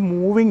വണ്ടിക്ക് ആ ഒരു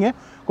മൂവിങ്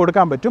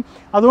കൊടുക്കാൻ പറ്റും.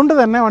 അതുകൊണ്ട്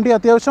തന്നെ വണ്ടി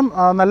അത്യാവശ്യം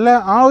നല്ല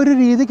ആ ഒരു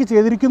രീതിക്ക്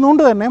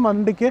ചെയ്തിരിക്കുന്നതുകൊണ്ട് തന്നെ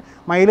വണ്ടിക്ക്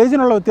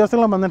മൈലേജിനുള്ള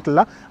വ്യത്യാസങ്ങൾ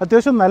വന്നിട്ടില്ല.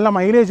 അത്യാവശ്യം നല്ല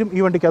മൈലേജും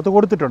ഈ വണ്ടിക്കകത്ത്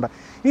കൊടുത്തിട്ടുണ്ട്.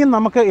 ഇനി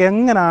നമുക്ക്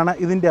എങ്ങനെയാണ്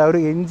ഇതിൻ്റെ ആ ഒരു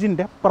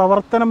എഞ്ചിൻ്റെ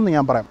പ്രവർത്തനം എന്ന്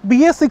ഞാൻ പറയാം.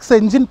 BS6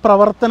 എഞ്ചിൻ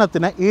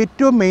പ്രവർത്തനത്തിന്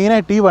ഏറ്റവും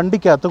മെയിനായിട്ട് ഈ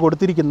വണ്ടിക്കകത്ത്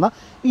കൊടുത്തിരിക്കുന്ന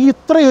ഈ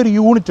ഇത്രയൊരു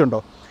യൂണിറ്റ് ഉണ്ടോ,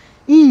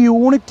 ഈ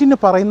യൂണിറ്റിന്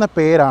പറയുന്ന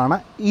പേരാണ്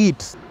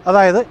ഈറ്റ്സ്,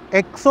 അതായത്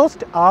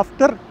എക്സോസ്റ്റ്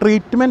ആഫ്റ്റർ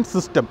ട്രീറ്റ്മെൻറ്റ്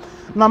സിസ്റ്റം.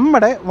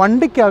 നമ്മുടെ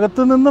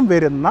വണ്ടിക്കകത്ത് നിന്നും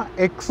വരുന്ന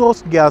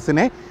എക്സോസ്റ്റ്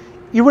ഗ്യാസിനെ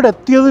ഇവിടെ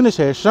എത്തിയതിന്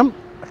ശേഷം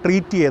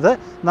ട്രീറ്റ് ചെയ്ത്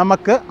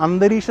നമുക്ക്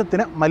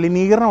അന്തരീക്ഷത്തിന്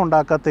മലിനീകരണം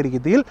ഉണ്ടാക്കാത്ത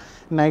രീതിയിൽ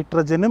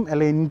നൈട്രജനും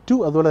അല്ലെങ്കിൽ N2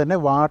 അതുപോലെ തന്നെ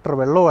വാട്ടർ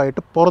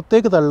വെള്ളവുമായിട്ട്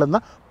പുറത്തേക്ക് തള്ളുന്ന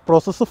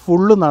പ്രോസസ്സ്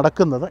ഫുള്ള്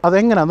നടക്കുന്നത്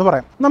അതെങ്ങനെയാണെന്ന്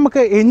പറയാം.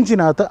 നമുക്ക്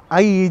എഞ്ചിനകത്ത്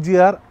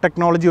IEGR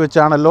ടെക്നോളജി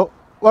വെച്ചാണല്ലോ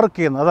വർക്ക്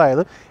ചെയ്യുന്നത്.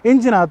 അതായത്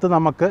എഞ്ചിനകത്ത്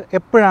നമുക്ക്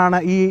എപ്പോഴാണ്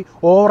ഈ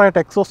ഓവറായിട്ട്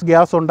എക്സോസ്റ്റ്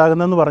ഗ്യാസ്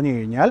ഉണ്ടാകുന്നതെന്ന് പറഞ്ഞു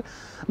കഴിഞ്ഞാൽ,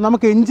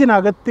 നമുക്ക്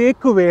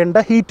എഞ്ചിനകത്തേക്ക് വേണ്ട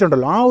ഹീറ്റ്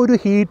ഉണ്ടല്ലോ, ആ ഒരു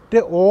ഹീറ്റ്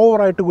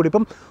ഓവറായിട്ട് കൂടി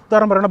ഇപ്പം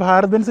ഉദാഹരണം പറയുന്നത്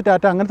ഭാരത് ബെൻസ്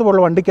ടാറ്റ അങ്ങനത്തെ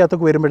പോലുള്ള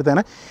വണ്ടിക്കകത്തൊക്കെ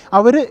വരുമ്പോഴത്തേന്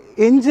അവർ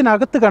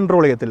എഞ്ചിനകത്ത്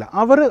കൺട്രോൾ ചെയ്യത്തില്ല.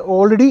 അവർ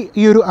ഓൾറെഡി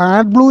ഈ ഒരു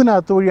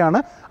ആഡ്ബ്ലൂവിനകത്ത്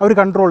വഴിയാണ് അവർ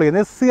കൺട്രോൾ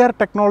ചെയ്യുന്നത്. SCR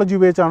ടെക്നോളജി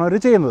ഉപയോഗിച്ചാണ് അവർ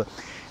ചെയ്യുന്നത്.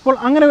 അപ്പോൾ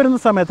അങ്ങനെ വരുന്ന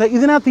സമയത്ത്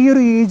ഇതിനകത്ത് ഈ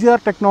ഒരു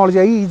EGR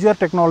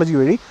ടെക്നോളജി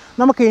വഴി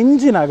നമുക്ക്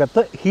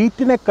എഞ്ചിനകത്ത്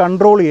ഹീറ്റിനെ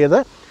കൺട്രോൾ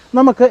ചെയ്ത്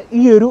നമുക്ക്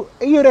ഈ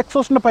ഒരു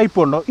എക്സോസ്റ്റിൻ്റെ പൈപ്പ്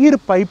ഉണ്ടോ, ഈ ഒരു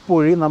പൈപ്പ്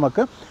വഴി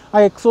നമുക്ക് ആ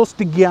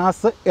എക്സോസ്റ്റ്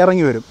ഗ്യാസ്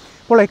ഇറങ്ങി വരും.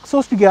 അപ്പോൾ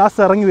എക്സോസ്റ്റ് ഗ്യാസ്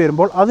ഇറങ്ങി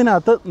വരുമ്പോൾ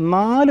അതിനകത്ത്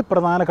 4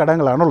 പ്രധാന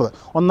ഘടകങ്ങളാണുള്ളത്.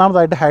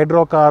 ഒന്നാമതായിട്ട്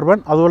ഹൈഡ്രോ കാർബൺ,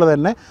 അതുപോലെ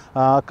തന്നെ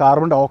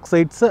കാർബൺ ഡൈ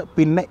ഓക്സൈഡ്സ്,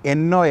 പിന്നെ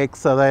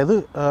NOx അതായത്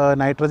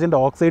നൈട്രജൻ്റെ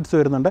ഓക്സൈഡ്സ്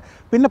വരുന്നുണ്ട്,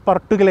 പിന്നെ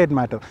പാർട്ടിക്കുലേറ്റ്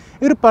മാറ്റർ.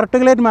 ഈ ഒരു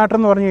പാർട്ടിക്കുലേറ്റ് മാറ്റർ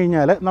എന്ന് പറഞ്ഞു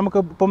കഴിഞ്ഞാൽ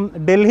നമുക്ക് ഇപ്പം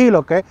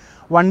ഡൽഹിയിലൊക്കെ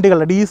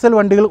ഡീസൽ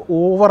വണ്ടികൾ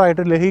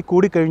ഓവറായിട്ട് ഡൽഹി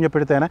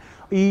കൂടിക്കഴിഞ്ഞപ്പോഴത്തേന്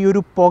ഈ ഒരു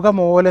പുക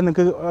പോലെ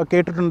നിങ്ങൾക്ക്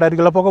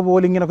കേട്ടിട്ടുണ്ടായിരിക്കുമല്ലോ, പുക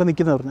പോലെ ഇങ്ങനെയൊക്കെ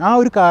നിൽക്കുന്നത്. ആ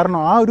ഒരു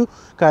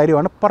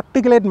കാര്യമാണ്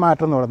പാർട്ടിക്കുലേറ്റ്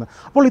മാറ്റർ എന്ന് പറയുന്നത്.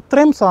 അപ്പോൾ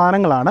ഇത്രയും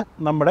സാധനങ്ങളാണ്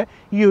നമ്മുടെ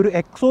ഈ ഒരു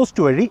എക്സോസ്റ്റ്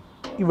വഴി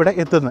ഇവിടെ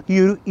എത്തുന്നത്, ഈ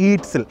ഒരു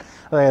ഈറ്റ്സിൽ,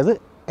 അതായത്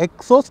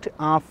എക്സോസ്റ്റ്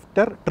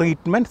ആഫ്റ്റർ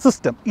ട്രീറ്റ്മെൻറ്റ്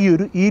സിസ്റ്റം ഈ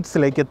ഒരു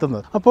ഈറ്റ്സിലേക്ക്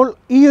എത്തുന്നത്. അപ്പോൾ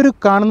ഈ ഒരു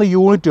കാണുന്ന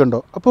യൂണിറ്റ് ഉണ്ടോ,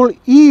 അപ്പോൾ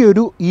ഈ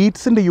ഒരു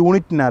ഈറ്റ്സിൻ്റെ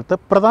യൂണിറ്റിനകത്ത്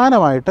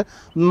പ്രധാനമായിട്ട്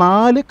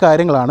 4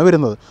 കാര്യങ്ങളാണ്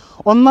വരുന്നത്.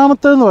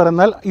 ഒന്നാമത്തേതെന്ന്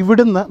പറഞ്ഞാൽ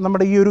ഇവിടുന്ന്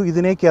നമ്മുടെ ഈ ഒരു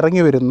ഇതിലേക്ക്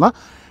ഇറങ്ങി വരുന്ന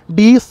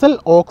ഡീസൽ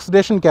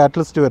ഓക്സിഡേഷൻ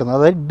കാറ്റലിസ്റ്റ് വരുന്നത്,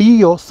 അതായത്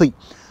DOC.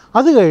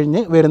 അത്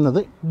കഴിഞ്ഞ് വരുന്നത്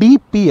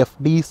DPF,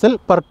 ഡീസൽ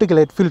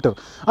പാർട്ടിക്കുലേറ്റ് ഫിൽറ്റർ.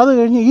 അത്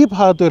കഴിഞ്ഞ് ഈ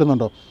ഭാഗത്ത്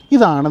വരുന്നുണ്ടോ,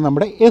 ഇതാണ്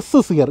നമ്മുടെ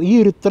SCR. ഈ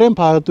ഒരു ഇത്രയും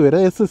ഭാഗത്ത്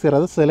വരുന്നത് SCR,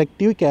 അത്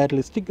സെലക്റ്റീവ്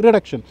കാറ്റലിസ്റ്റിക്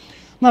റിഡക്ഷൻ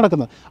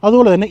നടക്കുന്നത്.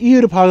 അതുപോലെ തന്നെ ഈ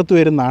ഒരു ഭാഗത്ത്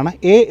വരുന്നതാണ്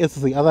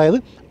ASC, അതായത്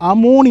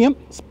അമോണിയം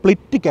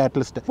സ്പ്ലിറ്റ്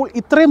കാറ്റലിസ്റ്റ്. അപ്പോൾ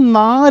ഇത്രയും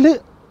 4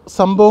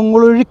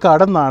 സംഭവങ്ങൾ വഴി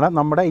കടന്നാണ്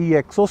നമ്മുടെ ഈ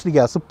എക്സോസ്റ്റ്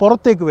ഗ്യാസ്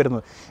പുറത്തേക്ക്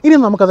വരുന്നത്. ഇനി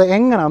നമുക്കത്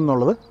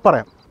എങ്ങനെയാണെന്നുള്ളത്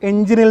പറയാം.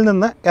 എഞ്ചിനിൽ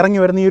നിന്ന് ഇറങ്ങി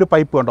വരുന്ന ഈ ഒരു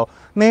പൈപ്പ് കണ്ടോ,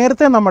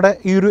 നേരത്തെ നമ്മുടെ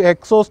ഈ ഒരു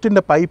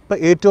എക്സോസ്റ്റിൻ്റെ പൈപ്പ്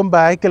ഏറ്റവും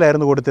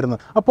ബാക്കിലായിരുന്നു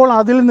കൊടുത്തിരുന്നത്. അപ്പോൾ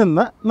അതിൽ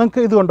നിന്ന്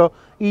നിങ്ങൾക്ക് ഇത് കണ്ടോ,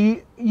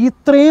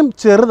 ഇത്രയും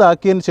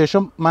ചെറുതാക്കിയതിന്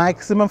ശേഷം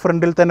മാക്സിമം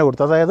ഫ്രണ്ടിൽ തന്നെ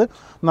കൊടുത്തു. അതായത്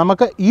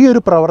നമുക്ക് ഈ ഒരു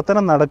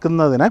പ്രവർത്തനം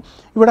നടക്കുന്നതിന്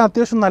ഇവിടെ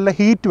അത്യാവശ്യം നല്ല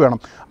ഹീറ്റ് വേണം.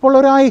 അപ്പോൾ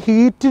ആ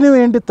ഹീറ്റിന്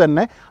വേണ്ടി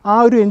തന്നെ ആ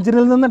ഒരു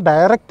എഞ്ചിനിൽ നിന്ന്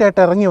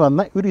ഡയറക്റ്റായിട്ട് ഇറങ്ങി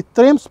വന്ന്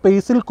ഇത്രയും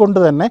സ്പേസിൽ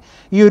കൊണ്ട് തന്നെ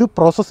ഈ ഒരു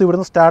പ്രോസസ്സ്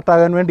ഇവിടുന്ന്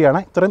സ്റ്റാർട്ടാകാൻ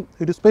വേണ്ടിയാണ് ഇത്രയും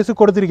ഒരു സ്പേസ്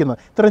കൊടുത്തിരിക്കുന്നത്,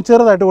 ഇത്രയും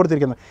ചെറുതായിട്ട്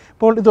കൊടുത്തിരിക്കുന്നത്.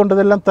 ഇപ്പോൾ ഇതുകൊണ്ട്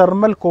ഇതെല്ലാം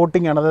തെർമൽ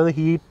കോട്ടിംഗ് ആണ്, അതായത്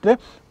ഹീറ്റ്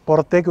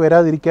പുറത്തേക്ക്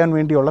വരാതിരിക്കാൻ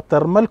വേണ്ടിയുള്ള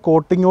തെർമൽ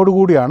കോട്ടിങ്ങോട്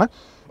കൂടിയാണ്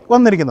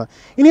വന്നിരിക്കുന്നത്.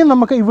 ഇനി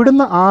നമുക്ക്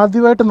ഇവിടുന്ന്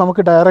ആദ്യമായിട്ട്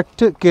നമുക്ക്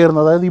ഡയറക്റ്റ്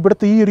കയറുന്നത്, അതായത്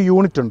ഇവിടുത്തെ ഈ ഒരു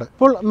യൂണിറ്റ് ഉണ്ട്.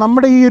 അപ്പോൾ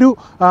നമ്മുടെ ഈ ഒരു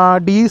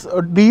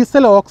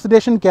ഡീസൽ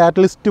ഓക്സിഡേഷൻ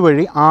കാറ്റലിസ്റ്റ്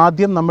വഴി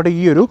ആദ്യം നമ്മുടെ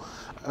ഈ ഒരു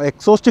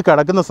എക്സോസ്റ്റ്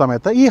കടക്കുന്ന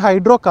സമയത്ത് ഈ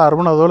ഹൈഡ്രോ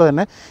കാർബൺ അതുപോലെ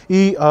തന്നെ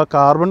ഈ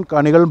കാർബൺ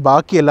കണികളും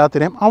ബാക്കി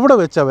എല്ലാത്തിനെയും അവിടെ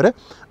വെച്ച് അവർ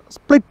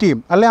സ്പ്ലിറ്റ് ചെയ്യും,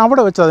 അല്ലെങ്കിൽ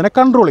അവിടെ വെച്ച് അതിനെ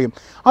കൺട്രോൾ ചെയ്യും.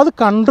 അത്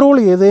കൺട്രോൾ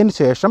ചെയ്തതിന്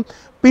ശേഷം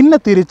പിന്നെ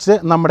തിരിച്ച്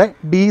നമ്മുടെ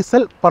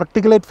ഡീസൽ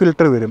പാർട്ടിക്കുലേറ്റ്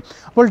ഫിൽറ്റർ വരും.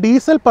 അപ്പോൾ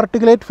ഡീസൽ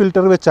പാർട്ടിക്കുലേറ്റ്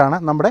ഫിൽറ്റർ വെച്ചാണ്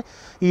നമ്മുടെ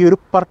ഈ ഒരു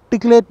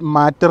പാർട്ടിക്കുലേറ്റ്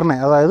മാറ്ററിനെ,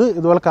 അതായത്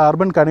ഇതുപോലെ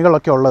കാർബൺ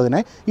കണികളൊക്കെ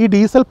ഉള്ളതിനെ ഈ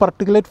ഡീസൽ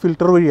പാർട്ടിക്കുലേറ്റ്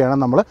ഫിൽറ്റർ വഴിയാണ്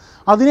നമ്മൾ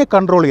അതിനെ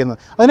കൺട്രോൾ ചെയ്യുന്നത്.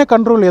 അതിനെ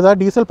കൺട്രോൾ ചെയ്താൽ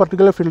ഡീസൽ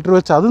പാർട്ടിക്കുലേറ്റ് ഫിൽറ്റർ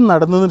വെച്ച് അത്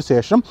നടന്നതിന്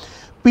ശേഷം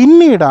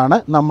പിന്നീടാണ്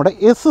നമ്മുടെ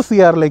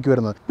SCRലേക്ക്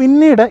വരുന്നത്.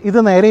 പിന്നീട് ഇത്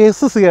നേരെ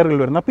SCRൽ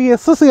വരുന്നത്. അപ്പോൾ ഈ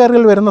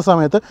SCRൽ വരുന്ന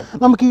സമയത്ത്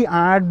നമുക്ക് ഈ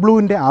ആഡ്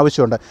ബ്ലൂവിൻ്റെ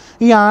ആവശ്യമുണ്ട്.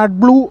 ഈ ആഡ്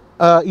ബ്ലൂ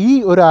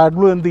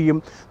എന്ത് ചെയ്യും,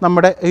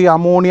 നമ്മുടെ ഈ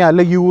അമോണിയ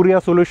അല്ലെ യൂറിയ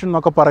സൊല്യൂഷൻ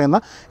എന്നൊക്കെ പറയുന്ന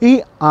ഈ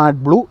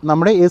ആഡ് ബ്ലൂ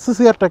നമ്മുടെ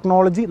SCR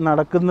ടെക്നോളജി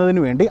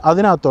നടക്കുന്നതിന് വേണ്ടി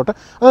അതിനകത്തോട്ട്,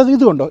 അതായത്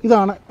ഇതുകൊണ്ടോ,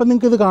 ഇതാണ് ഇപ്പം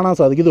നിങ്ങൾക്ക് ഇത് കാണാൻ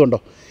സാധിക്കും, ഇതുകൊണ്ടോ,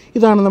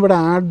 ഇതാണ് നമ്മുടെ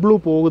ആഡ് ബ്ലൂ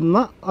പോകുന്ന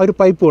ഒരു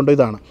പൈപ്പ് കൊണ്ടോ,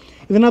 ഇതാണ്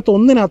ഇതിനകത്ത്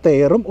ഒന്നിനകത്ത്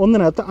എയറും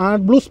ഒന്നിനകത്ത്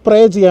ആഡ് ബ്ലൂ സ്പ്രേ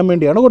ചെയ്യാൻ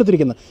വേണ്ടിയാണ്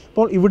കൊടുത്തിരിക്കുന്നത്.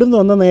 അപ്പോൾ ഇവിടുന്ന്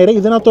വന്ന് നേരെ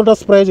ഇതിനകത്തോട്ട്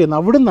സ്പ്രേ ചെയ്യുന്നത്,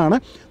 അവിടുന്നാണ്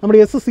നമ്മുടെ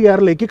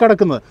SCRലേക്ക്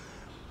കടക്കുന്നത്.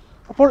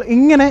 അപ്പോൾ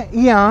ഇങ്ങനെ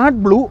ഈ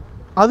ആഡ് ബ്ലൂ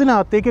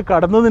അതിനകത്തേക്ക്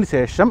കടന്നതിന്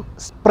ശേഷം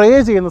സ്പ്രേ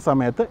ചെയ്യുന്ന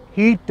സമയത്ത്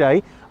ഹീറ്റായി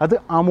അത്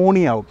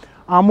അമോണിയ ആവും.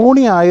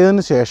 അമോണിയ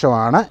ആയതിനു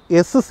ശേഷമാണ്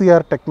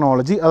SCR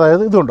ടെക്നോളജി,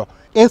 അതായത് ഇതുണ്ടോ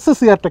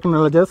SCR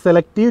technology,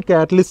 selective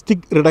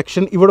catalytic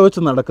reduction ഇവിടെ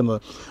വെച്ച് നടക്കുന്നത്.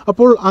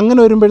 അപ്പോൾ അങ്ങനെ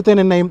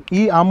വരുമ്പോഴത്തേന് എന്നെയും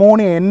ഈ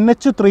അമോണിയ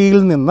NH3യിൽ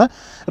നിന്ന്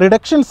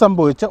റിഡക്ഷൻ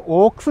സംഭവിച്ച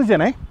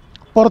ഓക്സിജനെ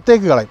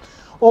പുറത്തേക്ക് കളയും.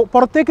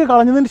 പുറത്തേക്ക്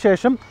കളഞ്ഞതിന്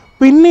ശേഷം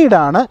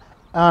പിന്നീടാണ്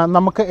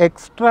നമുക്ക്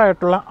എക്സ്ട്രാ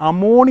ആയിട്ടുള്ള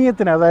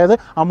അമോണിയത്തിന്, അതായത്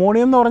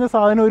അമോണിയം എന്ന് പറഞ്ഞ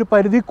സാധനം ഒരു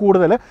പരിധി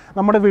കൂടുതൽ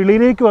നമ്മുടെ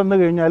വെളിയിലേക്ക് വന്നു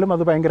കഴിഞ്ഞാലും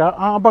അത് ഭയങ്കര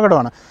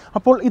അപകടമാണ്.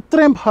 അപ്പോൾ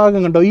ഇത്രയും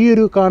ഭാഗം കണ്ടോ, ഈ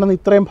ഒരു കാണുന്ന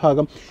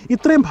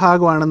ഇത്രയും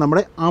ഭാഗമാണ്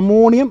നമ്മുടെ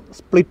അമോണിയം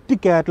സ്പ്ലിറ്റ്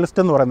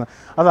കാറ്റലിസ്റ്റ് എന്ന് പറയുന്നത്.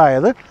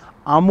 അതായത്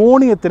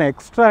അമോണിയത്തിന്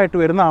എക്സ്ട്രാ ആയിട്ട്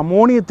വരുന്ന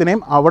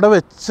അമോണിയത്തിനെയും അവിടെ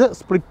വെച്ച്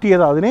സ്പ്ലിറ്റ്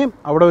ചെയ്ത് അതിനെയും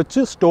അവിടെ വെച്ച്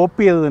സ്റ്റോപ്പ്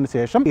ചെയ്തതിന്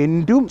ശേഷം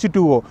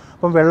N2H2O,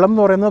 അപ്പം വെള്ളം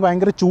എന്ന് പറയുന്നത്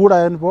ഭയങ്കര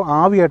ചൂടായപ്പോൾ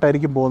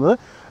ആവിയായിട്ടായിരിക്കും പോകുന്നത്,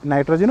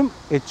 നൈട്രജനും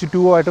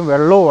H2O ആയിട്ടും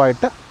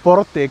വെള്ളവുമായിട്ട്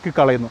പുറത്തേക്ക്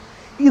കളയുന്നു.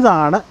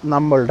 ഇതാണ്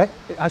നമ്മളുടെ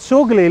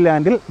അശോക്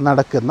ലെയ്ലാൻഡിൽ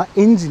നടക്കുന്ന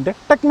എഞ്ചിൻ്റെ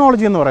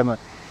ടെക്നോളജി എന്ന് പറയുന്നത്.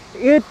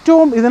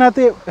 ഏറ്റവും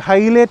ഇതിനകത്ത്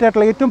ഹൈലൈറ്റ്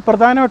ആയിട്ടുള്ള ഏറ്റവും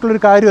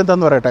പ്രധാനമായിട്ടുള്ളൊരു കാര്യം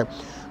എന്താണെന്ന് പറയട്ടെ,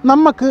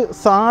 നമുക്ക്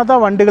സാധാ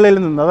വണ്ടികളിൽ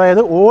നിന്ന്,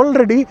 അതായത്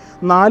ഓൾറെഡി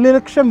 4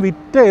 ലക്ഷം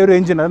വിറ്റ ഒരു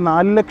എഞ്ചിൻ, അതായത്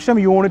 4 ലക്ഷം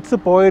യൂണിറ്റ്സ്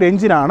പോയൊരു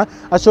എഞ്ചിനാണ്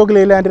അശോക്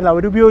ലെയ്ലാൻഡിൽ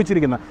അവർ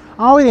ഉപയോഗിച്ചിരിക്കുന്നത്.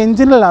 ആ ഒരു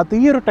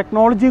എഞ്ചിനിനകത്ത് ഈ ഒരു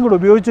ടെക്നോളജിയും കൂടി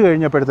ഉപയോഗിച്ച്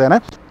കഴിഞ്ഞപ്പോഴത്തേന്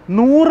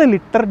 100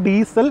 ലിറ്റർ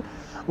ഡീസൽ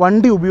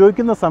വണ്ടി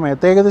ഉപയോഗിക്കുന്ന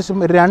സമയത്ത് ഏകദേശം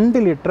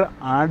 2 ലിറ്റർ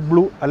ആഡ്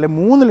ബ്ലൂ അല്ലെ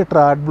 3 ലിറ്റർ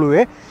ആഡ്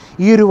ബ്ലൂവേ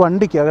ഈ ഒരു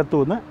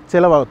വണ്ടിക്കകത്തു നിന്ന്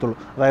ചിലവാകത്തുള്ളൂ.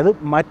 അതായത്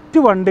മറ്റു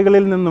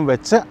വണ്ടികളിൽ നിന്നും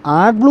വെച്ച്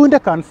ആഡ്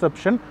ബ്ലൂവിൻ്റെ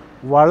കൺസപ്ഷൻ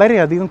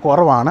വളരെയധികം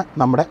കുറവാണ്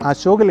നമ്മുടെ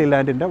അശോക്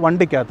ലെയ്ലാൻഡിൻ്റെ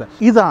വണ്ടിക്കകത്ത്.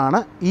 ഇതാണ്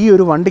ഈ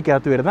ഒരു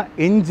വണ്ടിക്കകത്ത് വരുന്ന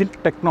എൻജിൻ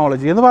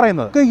ടെക്നോളജി എന്ന്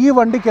പറയുന്നത്. ഈ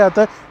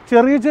വണ്ടിക്കകത്ത്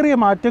ചെറിയ ചെറിയ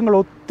മാറ്റങ്ങൾ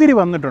ഒത്തിരി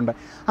വന്നിട്ടുണ്ട്.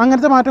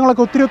 അങ്ങനത്തെ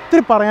മാറ്റങ്ങളൊക്കെ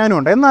ഒത്തിരി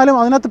പറയാനുമുണ്ട്. എന്നാലും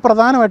അതിനകത്ത്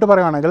പ്രധാനമായിട്ട്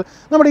പറയുകയാണെങ്കിൽ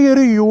നമ്മുടെ ഈ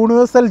ഒരു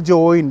യൂണിവേഴ്സൽ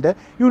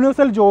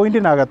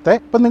ജോയിൻറ്റിനകത്തെ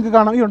ഇപ്പം നിങ്ങൾക്ക്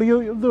കാണാം,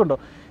 ഇതുകൊണ്ടോ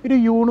ഒരു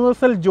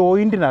യൂണിവേഴ്സൽ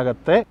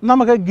ജോയിൻറ്റിനകത്തെ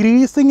നമുക്ക്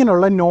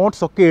ഗ്രീസിങ്ങിനുള്ള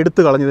നോട്ട്സ് ഒക്കെ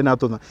എടുത്തു കളഞ്ഞു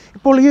ഇതിനകത്തുനിന്ന്.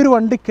 ഇപ്പോൾ ഈ ഒരു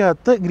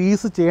വണ്ടിക്കകത്ത്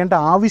ഗ്രീസ് ചെയ്യേണ്ട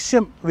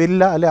ആവശ്യം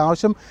വരില്ല, അല്ലെ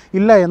ആവശ്യം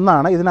ഇല്ല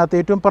എന്നാണ് ഇതിനകത്ത്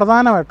ഏറ്റവും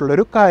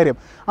പ്രധാനമായിട്ടുള്ളൊരു കാര്യം.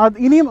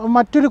 ഇനിയും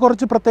മറ്റൊരു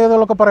കുറച്ച്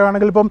പ്രത്യേകതകളൊക്കെ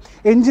പറയുകയാണെങ്കിൽ ഇപ്പം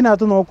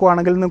എഞ്ചിനകത്ത്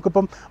നോക്കുകയാണെങ്കിൽ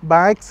നിങ്ങൾക്കിപ്പം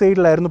ബാക്ക്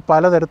സൈഡിലായിരുന്നു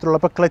പലതരത്തിലുള്ള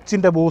ഇപ്പോൾ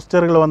ക്ലച്ചിൻ്റെ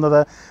ബൂസ്റ്ററുകൾ വന്നത്,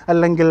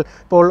 അല്ലെങ്കിൽ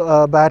ഇപ്പോൾ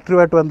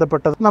ബാറ്ററിയുമായിട്ട്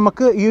ബന്ധപ്പെട്ടത്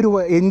നമുക്ക് ഈ ഒരു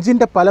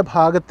എഞ്ചിൻ്റെ പല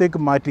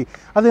ഭാഗത്തേക്ക് മാറ്റി.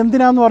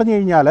 അതെന്തിനാന്ന് പറഞ്ഞു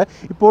കഴിഞ്ഞാൽ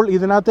ഇപ്പോൾ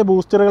ഇതിനകത്തെ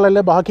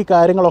ബൂസ്റ്ററുകളല്ലേ ബാക്കി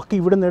കാര്യങ്ങളൊക്കെ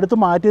ഇവിടെ നിന്ന് എടുത്ത്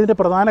മാറ്റിയതിൻ്റെ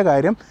പ്രധാന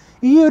കാര്യം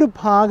ഈ ഒരു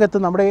ഭാഗത്ത്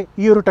നമ്മുടെ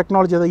ഈ ഒരു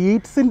ടെക്നോളജി, അതായത്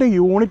ഈറ്റ്സിൻ്റെ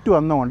യൂണിറ്റ്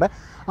വന്നുകൊണ്ട്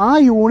ആ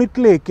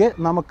യൂണിറ്റിലേക്ക്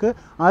നമുക്ക്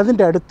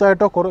അതിൻ്റെ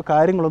അടുത്തായിട്ടോ കുറേ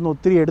കാര്യങ്ങളൊന്നും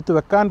ഒത്തിരി എടുത്ത്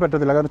വെക്കാൻ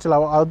പറ്റത്തില്ല. കാരണം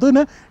വെച്ചാൽ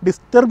അതിന്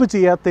ഡിസ്റ്റർബ്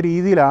ചെയ്യാത്ത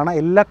രീതിയിലാണ്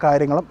എല്ലാ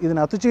കാര്യങ്ങളും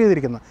ഇതിനകത്ത്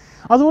ചെയ്തിരിക്കുന്നത്.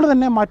 അതുപോലെ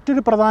തന്നെ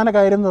മറ്റൊരു പ്രധാന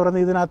കാര്യം എന്ന്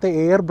പറയുന്നത് ഇതിനകത്ത്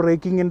എയർ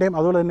ബ്രേക്കിങ്ങിൻ്റെയും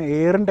അതുപോലെ തന്നെ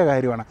എയറിൻ്റെ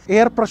കാര്യമാണ്.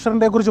 എയർ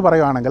പ്രഷറിനെ കുറിച്ച്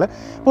പറയുകയാണെങ്കിൽ,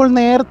 ഇപ്പോൾ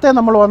നേരത്തെ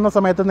നമ്മൾ വന്ന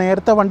സമയത്ത്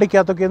നേരത്തെ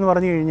വണ്ടിക്കകത്തൊക്കെ എന്ന്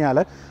പറഞ്ഞു കഴിഞ്ഞാൽ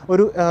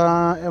ഒരു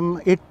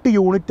 8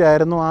 യൂണിറ്റ്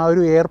ആയിരുന്നു ആ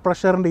ഒരു എയർ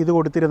പ്രഷറിൻ്റെ ഇത്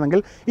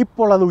കൊടുത്തിരുന്നെങ്കിൽ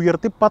ഇപ്പോൾ അത്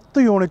ഉയർത്തി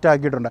 10 യൂണിറ്റ്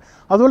ആക്കിയിട്ടുണ്ട്.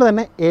 അതുപോലെ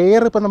തന്നെ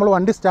എയർ ഇപ്പോൾ നമ്മൾ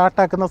വണ്ടി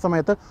സ്റ്റാർട്ടാക്കുന്ന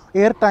സമയത്ത്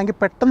എയർ ടാങ്ക്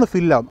പെട്ടെന്ന്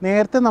ഫില്ലാവും.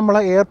 നേരത്തെ നമ്മൾ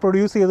എയർ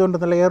പ്രൊഡ്യൂസ്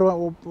ചെയ്തുകൊണ്ടിരുന്ന എയർ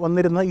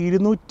വന്നിരുന്ന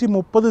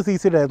 230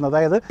 cc ആയിരുന്നു.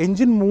 അതായത്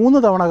എൻജിൻ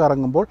 3 തവണ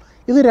കറങ്ങുമ്പോൾ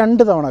ഇത്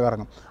 2 തവണ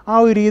കറങ്ങും. ആ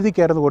ഒരു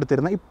രീതിക്കായിരുന്നു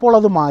കൊടുത്തിരുന്നത്. ഇപ്പോൾ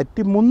അത്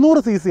മാറ്റി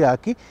 300 cc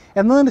ആക്കി.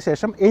 എന്നതിന്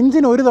ശേഷം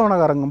എൻജിൻ 1 തവണ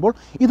കറങ്ങുമ്പോൾ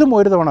ഇതും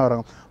 1 തവണ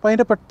കറങ്ങും. അപ്പോൾ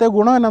അതിൻ്റെ പ്രത്യേക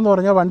ഗുണം എന്നാന്ന്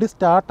പറഞ്ഞാൽ വണ്ടി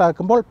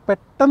സ്റ്റാർട്ടാക്കുമ്പോൾ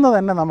പെട്ടെന്ന്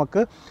തന്നെ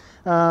നമുക്ക്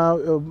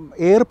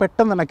എയർ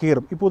പെട്ടെന്ന് തന്നെ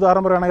കയറും. ഇപ്പോൾ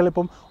ഉദാഹരണം പറയുകയാണെങ്കിൽ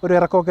ഇപ്പം ഒരു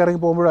ഇറക്കമൊക്കെ ഇറങ്ങി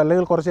പോകുമ്പോഴോ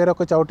അല്ലെങ്കിൽ കുറച്ച്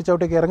നേരമൊക്കെ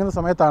ചവിട്ടിയൊക്കെ ഇറങ്ങുന്ന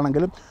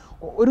സമയത്താണെങ്കിലും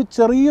ഒരു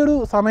ചെറിയൊരു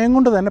സമയം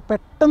കൊണ്ട് തന്നെ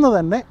പെട്ടെന്ന്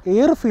തന്നെ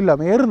എയർ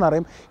ഫില്ലാവും, എയർ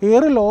നിറയും.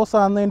 എയർ ലോസ്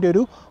ആകുന്നതിൻ്റെ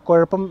ഒരു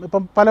കുഴപ്പം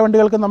ഇപ്പം പല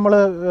വണ്ടികൾക്ക് നമ്മൾ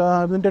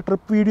ഇതിൻ്റെ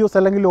ട്രിപ്പ് വീഡിയോസ്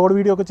അല്ലെങ്കിൽ ലോഡ്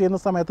വീഡിയോ ഒക്കെ ചെയ്യുന്ന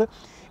സമയത്ത്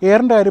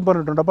എയറിൻ്റെ കാര്യം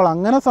പറഞ്ഞിട്ടുണ്ട്. അപ്പോൾ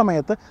അങ്ങനെ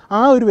സമയത്ത്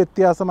ആ ഒരു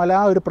വ്യത്യാസം അല്ല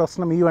ആ ഒരു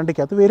പ്രശ്നം ഈ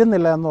വണ്ടിക്കകത്ത്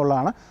വരുന്നില്ല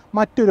എന്നുള്ളതാണ്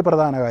മറ്റൊരു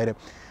പ്രധാന കാര്യം.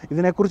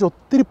 ഇതിനെക്കുറിച്ച്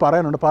ഒത്തിരി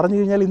പറയാനുണ്ട്, പറഞ്ഞു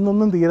കഴിഞ്ഞാൽ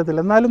ഇന്നൊന്നും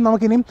തീരത്തില്ല. എന്നാലും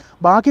നമുക്കിനിയും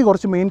ബാക്കി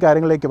കുറച്ച് മെയിൻ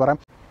കാര്യങ്ങളിലേക്ക് പറയാം.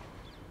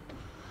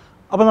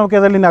 അപ്പോൾ നമുക്ക്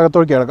ഏതായാലും ഇനി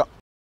അകത്തോട്ട് കിടക്കാം.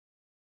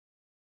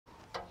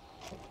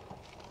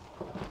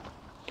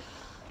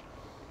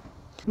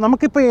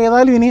 നമുക്കിപ്പോൾ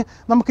ഏതായാലും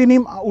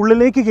നമുക്കിനിയും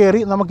ഉള്ളിലേക്ക് കയറി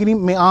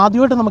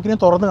ആദ്യമായിട്ട് നമുക്കിനി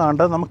തുറന്ന്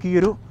കാണേണ്ടത് നമുക്ക് ഈ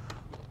ഒരു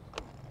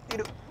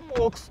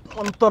ബോക്സ്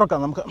ഒന്ന്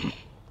തുറക്കാം. നമുക്ക്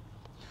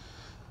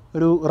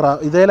ഒരു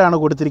ഇതേലാണ്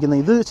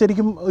കൊടുത്തിരിക്കുന്നത്. ഇത്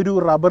ശരിക്കും ഒരു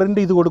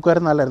റബ്ബറിൻ്റെ ഇത്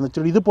കൊടുക്കുവാനും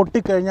നല്ലതായിരുന്നു. ഇത്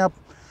പൊട്ടിക്കഴിഞ്ഞാൽ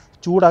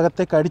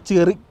ചൂടകത്തേക്ക് അടിച്ച്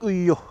കയറി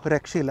അയ്യോ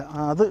രക്ഷയില്ല.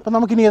 അത് ഇപ്പം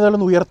നമുക്കിനി ഏതായാലും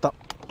ഒന്ന് ഉയർത്താം.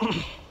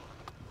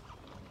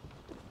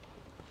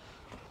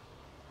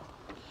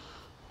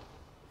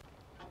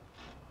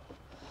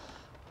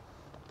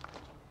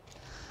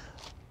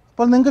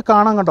 അപ്പോൾ നിങ്ങൾക്ക്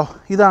കാണാൻ കണ്ടോ,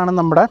 ഇതാണ്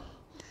നമ്മുടെ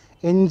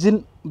എൻജിൻ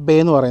ബേ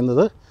എന്ന്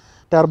പറയുന്നത്.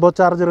 ടർബോ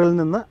ചാർജറിൽ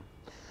നിന്ന്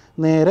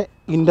നേരെ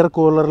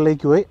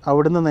ഇൻ്റർകൂളറിലേക്ക് പോയി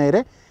അവിടുന്ന്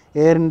നേരെ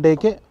എയർ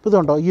ഇൻടേക്ക്.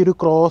 ഇതുണ്ടോ ഈ ഒരു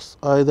ക്രോസ്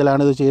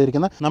ഇതിലാണ് ഇത്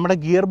ചെയ്തിരിക്കുന്നത്. നമ്മുടെ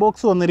ഗിയർ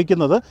ബോക്സ്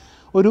വന്നിരിക്കുന്നത്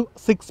ഒരു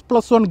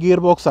 6+1 ഗിയർ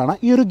ബോക്സാണ്.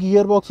 ഈ ഒരു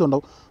ഗിയർ ബോക്സ്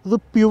ഉണ്ടാവും, ഇത്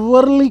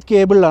പ്യുവർലി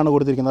കേബിളിലാണ്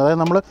കൊടുത്തിരിക്കുന്നത്. അതായത്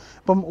നമ്മൾ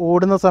ഇപ്പം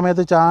ഓടുന്ന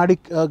സമയത്ത് ചാടി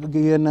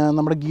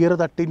നമ്മുടെ ഗിയർ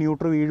തട്ടി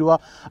ന്യൂട്രൽ വീഴുക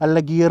അല്ല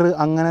ഗിയർ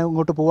അങ്ങനെ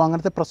ഇങ്ങോട്ട് പോവുക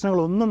അങ്ങനത്തെ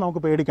പ്രശ്നങ്ങളൊന്നും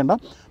നമുക്ക് പേടിക്കേണ്ട.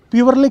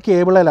 പ്യുവർലി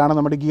കേബിളിലാണ്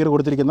നമ്മുടെ ഗിയർ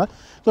കൊടുത്തിരിക്കുന്നത്.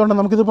 അതുകൊണ്ട്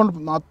നമുക്കിതിപ്പം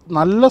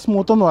നല്ല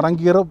സ്മൂത്ത് എന്ന് പറയാം.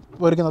 ഗിയർ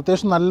പോയിരിക്കുന്നത്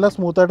അത്യാവശ്യം നല്ല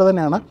സ്മൂത്തായിട്ട്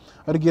തന്നെയാണ്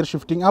ഒരു ഗിയർ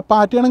ഷിഫ്റ്റിംഗ്. ആ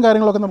പാറ്റേണും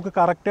കാര്യങ്ങളൊക്കെ നമുക്ക്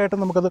കറക്റ്റായിട്ട്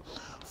നമുക്കത്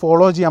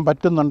ഫോളോ ചെയ്യാൻ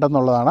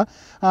പറ്റുന്നുണ്ടെന്നുള്ളതാണ്.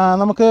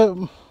 നമുക്ക്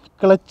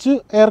ക്ലച്ച്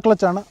എയർ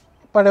ക്ലച്ചാണ്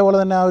പഴയ പോലെ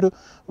തന്നെ ആ ഒരു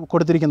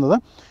കൊടുത്തിരിക്കുന്നത്.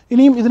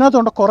 ഇനിയും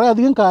ഇതിനകത്തുണ്ട് കുറേ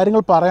അധികം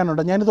കാര്യങ്ങൾ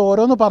പറയാനുണ്ട്. ഞാനിത്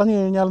ഓരോന്ന് പറഞ്ഞു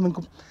കഴിഞ്ഞാൽ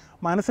നിങ്ങൾക്ക്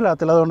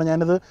മനസ്സിലാകത്തില്ല. അതുകൊണ്ട്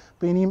ഞാനിത്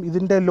ഇനിയും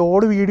ഇതിൻ്റെ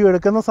ലോഡ് വീഡിയോ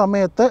എടുക്കുന്ന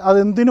സമയത്ത്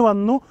അതെന്തിനു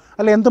വന്നു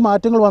അല്ല എന്ത്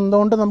മാറ്റങ്ങൾ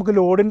വന്നുകൊണ്ട് നമുക്ക്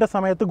ലോഡിൻ്റെ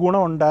സമയത്ത്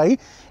ഗുണമുണ്ടായി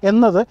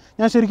എന്നത്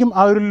ഞാൻ ശരിക്കും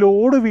ആ ഒരു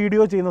ലോഡ്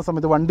വീഡിയോ ചെയ്യുന്ന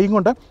സമയത്ത് വണ്ടിയും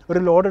കൊണ്ട്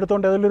ഒരു ലോഡ്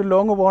എടുത്തുകൊണ്ട് ഏതെങ്കിലും ഒരു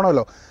ലോങ്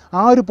പോകണമല്ലോ,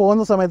 ആ ഒരു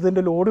പോകുന്ന സമയത്ത്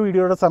ഇതിൻ്റെ ലോഡ്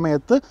വീഡിയോയുടെ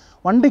സമയത്ത്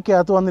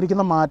വണ്ടിക്കകത്ത്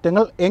വന്നിരിക്കുന്ന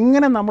മാറ്റങ്ങൾ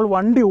എങ്ങനെ നമ്മൾ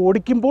വണ്ടി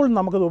ഓടിക്കുമ്പോൾ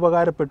നമുക്കത്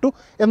ഉപകാരപ്പെട്ടു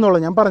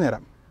എന്നുള്ളത് ഞാൻ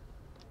പറഞ്ഞുതരാം.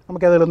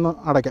 നമുക്കതിലൊന്ന്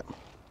അടയ്ക്കാം.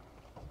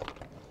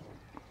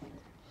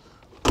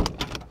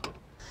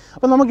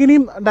 അപ്പോൾ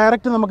നമുക്കിനിയും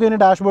ഡയറക്റ്റ് നമുക്കിനി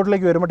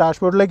ഡാഷ്ബോർഡിലേക്ക് വരുമ്പോൾ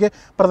ഡാഷ്ബോർഡിലേക്ക്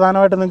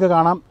പ്രധാനമായിട്ട് നിങ്ങൾക്ക്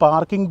കാണാം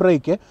പാർക്കിംഗ്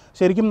ബ്രേക്ക്.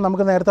 ശരിക്കും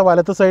നമുക്ക് നേരത്തെ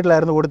വലത്ത്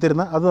സൈഡിലായിരുന്നു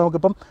കൊടുത്തിരുന്നത്, അത്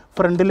നമുക്കിപ്പം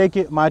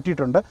ഫ്രണ്ടിലേക്ക്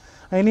മാറ്റിയിട്ടുണ്ട്.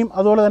 ഇനിയും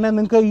അതുപോലെ തന്നെ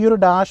നിങ്ങൾക്ക് ഈ ഒരു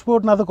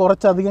ഡാഷ്ബോർഡിനകത്ത്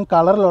കുറച്ചധികം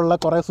കളറിലുള്ള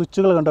കുറേ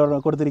സ്വിച്ചുകൾ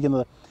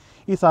കൊടുത്തിരിക്കുന്നത്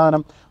ഈ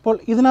സാധനം. അപ്പോൾ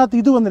ഇതിനകത്ത്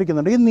ഇത്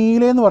വന്നിരിക്കുന്നുണ്ട്. ഈ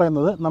നീലയെന്ന്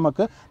പറയുന്നത്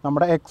നമുക്ക്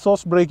നമ്മുടെ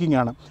എക്സോസ്റ്റ് ബ്രേക്കിംഗ്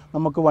ആണ്.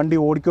 നമുക്ക് വണ്ടി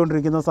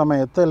ഓടിക്കൊണ്ടിരിക്കുന്ന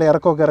സമയത്ത് അല്ലെങ്കിൽ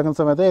ഇറക്കമൊക്കെ ഇറങ്ങുന്ന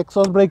സമയത്ത്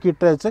എക്സോസ്റ്റ് ബ്രേക്ക്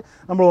ഇട്ട് വെച്ച്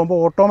നമ്മൾ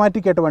പോകുമ്പോൾ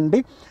ഓട്ടോമാറ്റിക്കായിട്ട്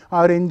വണ്ടി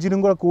ആ ഒരു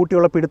എഞ്ചിനും കൂടെ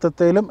കൂട്ടിയുള്ള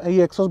പിടുത്തത്തിലും ഈ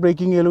എക്സോസ്റ്റ്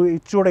ബ്രേക്കിങ്ങിലും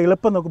ഇച്ചിരി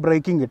എളുപ്പം നമുക്ക്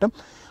ബ്രേക്കിംഗ് കിട്ടും.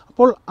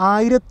 അപ്പോൾ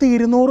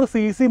 1200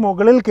 cc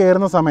മുകളിൽ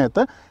കയറുന്ന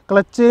സമയത്ത്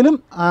ക്ലച്ചിലും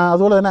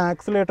അതുപോലെ തന്നെ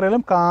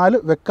ആക്സിലേറ്ററിലും കാല്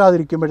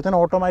വെക്കാതിരിക്കുമ്പോഴത്തേന്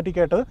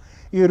ഓട്ടോമാറ്റിക്കായിട്ട്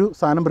ഈ ഒരു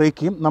സാധനം ബ്രേക്ക്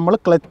ചെയ്യും. നമ്മൾ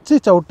ക്ലച്ച്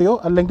ചവിട്ടിയോ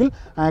അല്ലെങ്കിൽ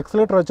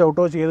ആക്സിലേറ്റർ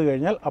ചവിട്ടോ ചെയ്ത്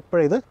കഴിഞ്ഞാൽ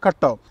അപ്പോഴിത്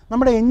കട്ടാവും.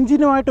 നമ്മുടെ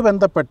എഞ്ചിനുമായിട്ട്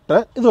ബന്ധപ്പെട്ട്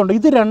ഇതുണ്ട്,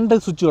 ഇത് 2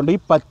 സ്വിച്ചുണ്ട്, ഈ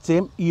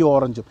പച്ചയും ഈ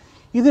ഓറഞ്ചും.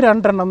 ഇത്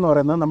 2 എന്ന്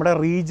പറയുന്നത് നമ്മുടെ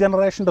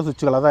റീജനറേഷൻ്റെ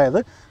സ്വിച്ചുകൾ.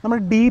 അതായത് നമ്മൾ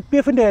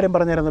DPFൻ്റെ കാര്യം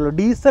പറഞ്ഞിരുന്നല്ലോ,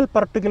 diesel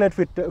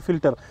particulate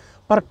filter.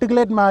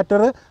 Particulate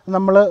matter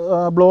നമ്മൾ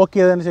ബ്ലോക്ക്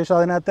ചെയ്തതിന് ശേഷം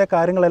അതിനകത്തെ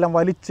കാര്യങ്ങളെല്ലാം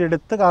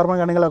വലിച്ചെടുത്ത് കാർബൺ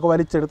കണികളൊക്കെ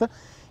വലിച്ചെടുത്ത്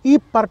ഈ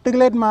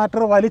പാർട്ടിക്കുലേറ്റ്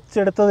മാറ്റർ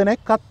വലിച്ചെടുത്തതിനെ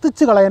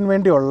കത്തിച്ച് കളയാൻ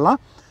വേണ്ടിയുള്ള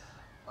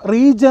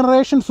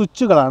റീജനറേഷൻ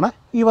സ്വിച്ചുകളാണ്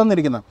ഈ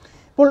വന്നിരിക്കുന്നത്.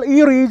 ഇപ്പോൾ ഈ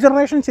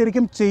റീജനറേഷൻ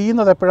ശരിക്കും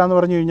ചെയ്യുന്നത് എപ്പോഴാണെന്ന്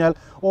പറഞ്ഞു കഴിഞ്ഞാൽ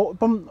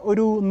ഇപ്പം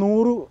ഒരു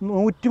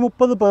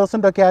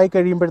 100-130% ഒക്കെ ആയി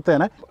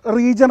കഴിയുമ്പോഴത്തേന്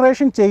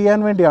റീജനറേഷൻ ചെയ്യാൻ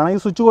വേണ്ടിയാണ് ഈ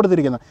സ്വിച്ച്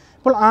കൊടുത്തിരിക്കുന്നത്.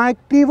 ഇപ്പോൾ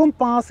ആക്റ്റീവും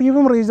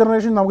പാസീവും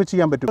റീജനറേഷൻ നമുക്ക്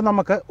ചെയ്യാൻ പറ്റും. ഇപ്പോൾ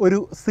നമുക്ക് ഒരു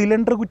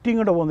സിലിണ്ടർ കുറ്റിയും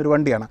കൊണ്ട് പോകുന്നൊരു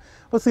വണ്ടിയാണ്.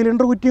 അപ്പോൾ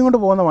സിലിണ്ടർ കുറ്റിയും കൊണ്ട്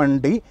പോകുന്ന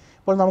വണ്ടി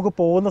ഇപ്പോൾ നമുക്ക്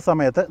പോകുന്ന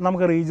സമയത്ത്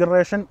നമുക്ക്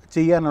റീജനറേഷൻ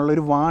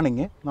ചെയ്യാനുള്ളൊരു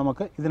വാണിങ്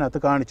നമുക്ക്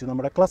ഇതിനകത്ത് കാണിച്ചു,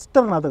 നമ്മുടെ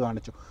ക്ലസ്റ്ററിനകത്ത്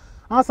കാണിച്ചു.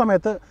 ആ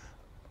സമയത്ത്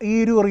ഈ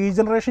ഒരു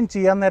റീജനറേഷൻ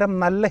ചെയ്യാൻ നേരം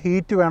നല്ല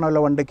ഹീറ്റ്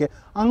വേണമല്ലോ വണ്ടിക്ക്.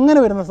 അങ്ങനെ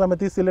വരുന്ന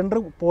സമയത്ത് ഈ സിലിണ്ടർ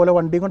പോലെ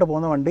വണ്ടി കൊണ്ട്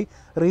പോകുന്ന വണ്ടി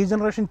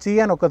റീജനറേഷൻ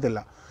ചെയ്യാനൊക്കത്തില്ല.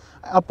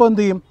 അപ്പോൾ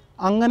എന്ത് ചെയ്യും,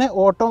 അങ്ങനെ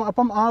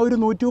അപ്പം ആ ഒരു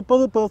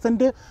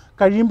 130%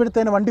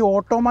 കഴിയുമ്പോഴത്തേന് വണ്ടി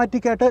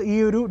ഓട്ടോമാറ്റിക്കായിട്ട് ഈ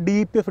ഒരു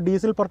DPF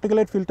ഡീസൽ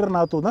പാർട്ടിക്കുലേറ്റ്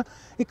ഫിൽറ്ററിനകത്തുനിന്ന്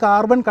ഈ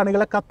കാർബൺ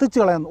കണികളെ കത്തിച്ച്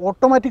കളയാൻ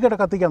ഓട്ടോമാറ്റിക്കായിട്ട്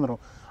കത്തിക്കാൻ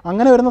തുടങ്ങും.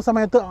 അങ്ങനെ വരുന്ന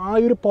സമയത്ത് ആ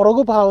ഒരു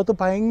പുറകു ഭാഗത്ത്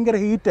ഭയങ്കര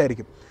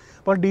ഹീറ്റായിരിക്കും.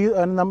 അപ്പോൾ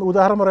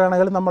ഉദാഹരണം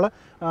പറയുകയാണെങ്കിൽ നമ്മൾ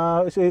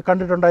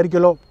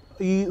കണ്ടിട്ടുണ്ടായിരിക്കുമല്ലോ,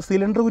 ഈ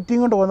സിലിണ്ടർ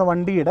കുറ്റിയും കൊണ്ട് പോകുന്ന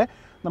വണ്ടിയുടെ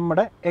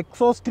നമ്മുടെ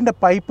എക്സോസ്റ്റിൻ്റെ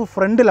പൈപ്പ്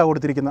ഫ്രണ്ടിലാണ്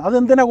കൊടുത്തിരിക്കുന്നത്.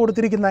 അതെന്തിനാണ്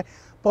കൊടുത്തിരിക്കുന്നത്?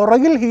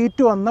 പുറകിൽ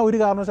ഹീറ്റ് വന്ന ഒരു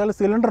കാരണവശാലും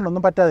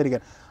സിലിണ്ടറിനൊന്നും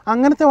പറ്റാതിരിക്കാൻ.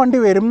 അങ്ങനത്തെ വണ്ടി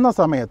വരുന്ന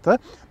സമയത്ത്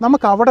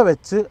നമുക്ക് അവിടെ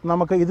വെച്ച്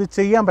നമുക്ക് ഇത്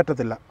ചെയ്യാൻ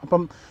പറ്റത്തില്ല.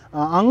 അപ്പം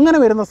അങ്ങനെ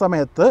വരുന്ന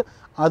സമയത്ത്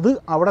അത്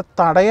അവിടെ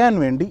തടയാൻ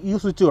വേണ്ടി ഈ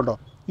സ്വിച്ച് കൊണ്ടോ,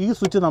 ഈ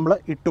സ്വിച്ച് നമ്മൾ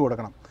ഇട്ട്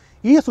കൊടുക്കണം.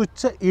 ഈ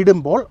സ്വിച്ച്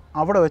ഇടുമ്പോൾ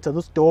അവിടെ വെച്ച്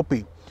അത് സ്റ്റോപ്പ്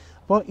ചെയ്യും.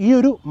 അപ്പോൾ ഈ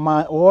ഒരു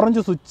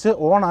ഓറഞ്ച് സ്വിച്ച്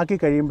ഓൺ ആക്കി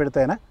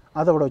കഴിയുമ്പോഴത്തേന്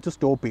അതവിടെ വെച്ച്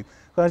സ്റ്റോപ്പ് ചെയ്യും.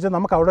 കാരണം വെച്ചാൽ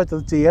നമുക്ക് അവിടെ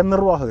വെച്ചത് ചെയ്യാൻ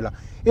നിർവാഹമില്ല.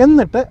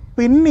 എന്നിട്ട്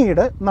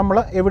പിന്നീട് നമ്മൾ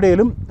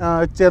എവിടെയെങ്കിലും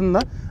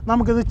ചെന്ന്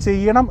നമുക്കിത്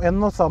ചെയ്യണം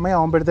എന്ന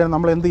സമയമാകുമ്പോഴത്തേനും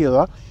നമ്മൾ എന്ത്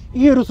ചെയ്യുക,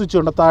 ഈ ഒരു സ്വിച്ച്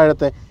ഉണ്ട്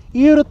താഴത്തെ,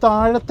 ഈ ഒരു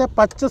താഴത്തെ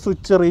പച്ച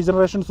സ്വിച്ച്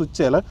റീജനറേഷൻ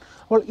സ്വിച്ചിൽ,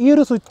 അപ്പോൾ ഈ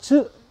ഒരു സ്വിച്ച്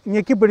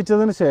ഞെക്കി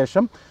പിടിച്ചതിന്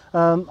ശേഷം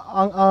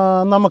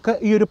നമുക്ക്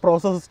ഈ ഒരു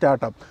പ്രോസസ്സ്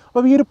സ്റ്റാർട്ടാകും.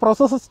 അപ്പോൾ ഈ ഒരു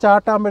പ്രോസസ്സ്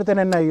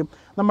സ്റ്റാർട്ടാകുമ്പോഴത്തേന് എന്നാ ചെയ്യും,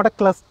 നമ്മുടെ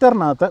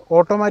ക്ലസ്റ്ററിനകത്ത്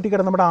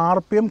ഓട്ടോമാറ്റിക്കായിട്ട് നമ്മുടെ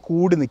RPM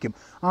കൂടി നിൽക്കും.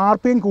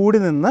 RPM കൂടി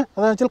നിന്ന്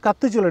അതെന്ന് വെച്ചാൽ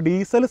കത്തിച്ച് കളയുക,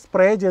 ഡീസൽ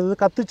സ്പ്രേ ചെയ്തത്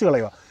കത്തിച്ച്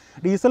കളയുക.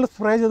 ഡീസൽ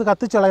സ്പ്രേ ചെയ്ത്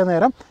കത്തിച്ച് കളയുന്ന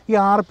നേരം ഈ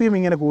RPM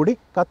ഇങ്ങനെ കൂടി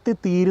കത്തി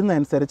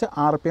തീരുന്നതനുസരിച്ച്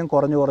RPM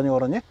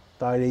കുറഞ്ഞ്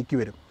താഴേക്ക്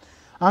വരും.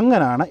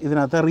 അങ്ങനെയാണ്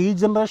ഇതിനകത്ത്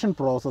റീജനറേഷൻ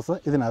പ്രോസസ്സ്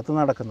ഇതിനകത്ത്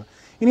നടക്കുന്നത്.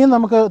 ഇനിയും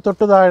നമുക്ക്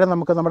തൊട്ട് താഴെ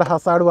നമുക്ക് നമ്മുടെ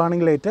ഹസാർഡ്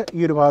വാർണിംഗ് ലൈറ്റ് ഈ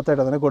ഒരു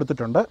ഭാഗത്തായിട്ട് തന്നെ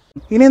കൊടുത്തിട്ടുണ്ട്.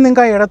 ഇനിയും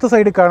നിങ്ങൾക്ക് ആ ഇടത്ത്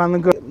സൈഡിൽ കാണാൻ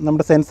നിങ്ങൾക്ക്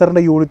നമ്മുടെ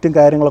സെൻസറിൻ്റെ യൂണിറ്റും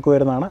കാര്യങ്ങളൊക്കെ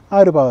വരുന്നതാണ്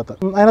ആ ഒരു ഭാഗത്ത്.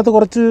 അതിനകത്ത്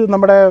കുറച്ച്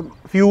നമ്മുടെ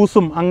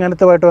ഫ്യൂസും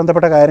അങ്ങനത്തെയായിട്ട്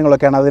ബന്ധപ്പെട്ട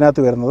കാര്യങ്ങളൊക്കെയാണ്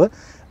അതിനകത്ത് വരുന്നത്,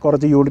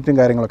 കുറച്ച് യൂണിറ്റും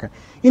കാര്യങ്ങളൊക്കെ.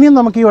 ഇനിയും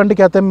നമുക്ക് ഈ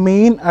വണ്ടിക്കകത്തെ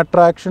മെയിൻ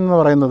അട്രാക്ഷൻ എന്ന്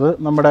പറയുന്നത്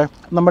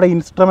നമ്മുടെ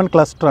ഇൻസ്ട്രുമെൻറ്റ്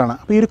ക്ലസ്റ്ററാണ്.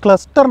 അപ്പോൾ ഈ ഒരു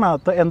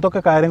ക്ലസ്റ്ററിനകത്ത്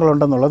എന്തൊക്കെ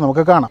കാര്യങ്ങളുണ്ടെന്നുള്ളത്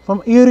നമുക്ക് കാണാം.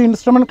 അപ്പം ഈ ഒരു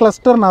ഇൻസ്ട്രുമെൻറ്റ്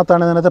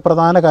ക്ലസ്റ്ററിനകത്താണ് ഇതിനകത്തെ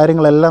പ്രധാന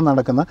കാര്യങ്ങളെല്ലാം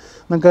നടക്കുന്നത്.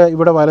 നിങ്ങൾക്ക്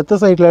ഇവിടെ വലത്ത്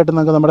സൈഡിലായിട്ട്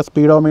നിങ്ങൾക്ക് നമ്മുടെ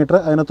സ്പീഡോമീറ്റർ,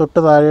 അതിന് തൊട്ട്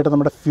താഴെയായിട്ട്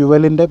നമ്മുടെ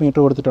ഫ്യുവലിൻ്റെ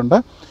മീറ്റർ കൊടുത്തിട്ടുണ്ട്.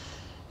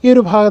 ഈ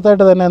ഒരു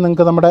ഭാഗത്തായിട്ട് തന്നെ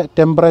നിങ്ങൾക്ക് നമ്മുടെ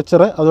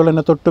ടെമ്പറേച്ചർ, അതുപോലെ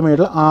തന്നെ തൊട്ട്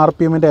മേളിൽ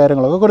RPMൻ്റെ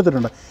കാര്യങ്ങളൊക്കെ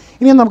കൊടുത്തിട്ടുണ്ട്.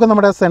 ഇനി നമുക്ക്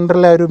നമ്മുടെ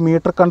സെൻറ്ററിലെ ഒരു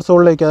മീറ്റർ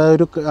കൺസോളിലേക്ക്,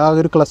 ആ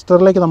ഒരു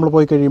ക്ലസ്റ്ററിലേക്ക് നമ്മൾ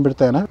പോയി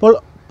കഴിയുമ്പോഴത്തേന് ഇപ്പോൾ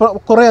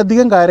കുറേ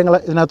അധികം കാര്യങ്ങൾ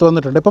ഇതിനകത്ത്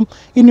വന്നിട്ടുണ്ട്. ഇപ്പം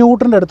ഈ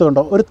ന്യൂട്രൻ്റെ അടുത്ത്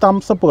കണ്ടോ ഒരു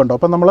തംസപ്പ് കണ്ടോ.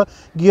 അപ്പം നമ്മൾ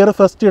ഗിയർ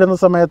ഫസ്റ്റ് ഇടുന്ന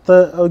സമയത്ത്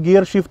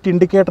ഗിയർ ഷിഫ്റ്റ്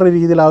ഇൻഡിക്കേറ്റർ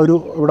രീതിയിൽ ആ ഒരു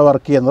ഇവിടെ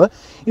വർക്ക് ചെയ്യുന്നത്.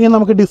 ഇനി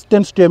നമുക്ക്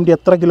ഡിസ്റ്റൻസ് ടു MD,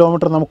 എത്ര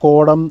കിലോമീറ്റർ നമുക്ക്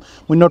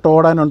മുന്നോട്ട്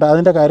ഓടാനുണ്ട്,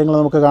 അതിൻ്റെ കാര്യങ്ങൾ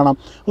നമുക്ക് കാണാം.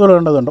 അതുപോലെ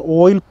കണ്ടതുണ്ട്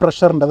ഓയിൽ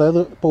പ്രഷറിൻ്റെ,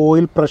 അതായത് ഇപ്പോൾ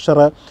ഓയിൽ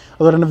പ്രഷർ,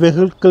 അതുപോലെ തന്നെ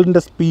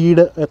വെഹിക്കിളിൻ്റെ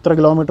സ്പീഡ് എത്ര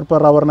km/h,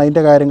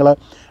 അതിൻ്റെ കാര്യങ്ങൾ,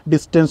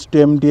 distance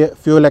to MD,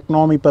 fuel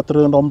economy ഇപ്പോൾ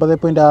എത്ര ഉണ്ട്,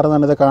 9.6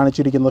 എന്നാണ് ഇത്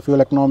കാണിച്ചിരിക്കുന്നത്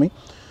ഫ്യൂൽ എക്കണോമി.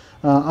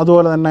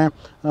 അതുപോലെ തന്നെ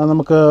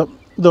നമുക്ക്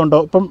ഇതുണ്ടോ,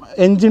 ഇപ്പം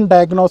എൻജിൻ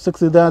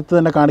ഡയഗ്നോസ്റ്റിക്സ് ഇതിനകത്ത്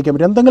തന്നെ കാണിക്കാൻ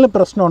പറ്റും. എന്തെങ്കിലും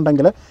പ്രശ്നം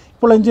ഉണ്ടെങ്കിൽ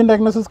ഇപ്പോൾ എൻജിൻ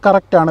ഡയഗ്നോസിസ്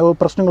കറക്റ്റാണ്,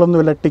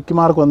 പ്രശ്നങ്ങളൊന്നുമില്ല, ടിക്ക്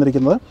മാർക്ക്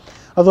വന്നിരിക്കുന്നത്.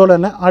 അതുപോലെ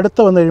തന്നെ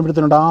അടുത്ത് വന്നു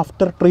കഴിയുമ്പോഴത്തേനുണ്ട്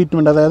ആഫ്റ്റർ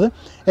ട്രീറ്റ്മെൻറ്റ്, അതായത്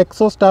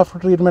എക്സോസ്റ്റ് ആഫ്റ്റർ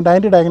ട്രീറ്റ്മെൻറ്റ്,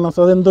 അതിൻ്റെ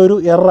ഡയഗ്നോസിസ് അതെന്തോ ഒരു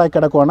എററായി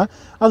കിടക്കുവാണ്.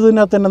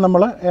 അതിനകത്ത് തന്നെ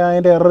നമ്മൾ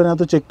അതിൻ്റെ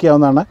എററിനകത്ത് ചെക്ക്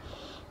ചെയ്യാവുന്നതാണ്.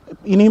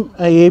 ഇനിയും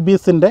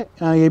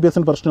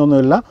ABSന്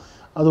പ്രശ്നമൊന്നുമില്ല.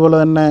 അതുപോലെ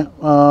തന്നെ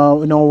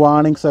നോ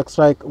വാർണിങ്സ്,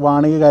 എക്സ്ട്രാ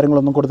വാർണിംഗ്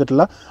കാര്യങ്ങളൊന്നും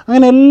കൊടുത്തിട്ടില്ല.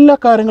 അങ്ങനെ എല്ലാ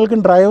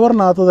കാര്യങ്ങൾക്കും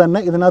ഡ്രൈവറിനകത്ത്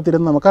തന്നെ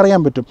ഇതിനകത്തിരുന്ന്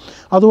നമുക്കറിയാൻ പറ്റും.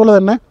 അതുപോലെ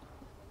തന്നെ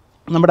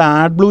നമ്മുടെ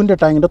AdBlueൻ്റെ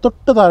ടാങ്കിൻ്റെ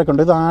തൊട്ട്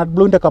താഴെക്കുണ്ട്. ഇത്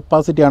AdBlueൻ്റെ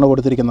കപ്പാസിറ്റിയാണ്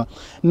കൊടുത്തിരിക്കുന്നത്.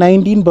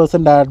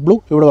 19% AdBlue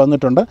ഇവിടെ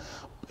വന്നിട്ടുണ്ട്.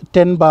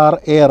 10 ബാർ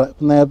എയർ,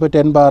 ഇപ്പോൾ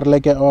 10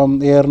 ബാറിലേക്ക്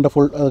എയറിൻ്റെ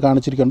ഫുൾ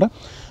കാണിച്ചിരിക്കുന്നുണ്ട്.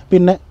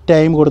 പിന്നെ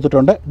ടൈം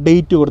കൊടുത്തിട്ടുണ്ട്,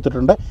 ഡേറ്റ്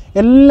കൊടുത്തിട്ടുണ്ട്,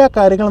 എല്ലാ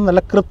കാര്യങ്ങളും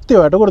നല്ല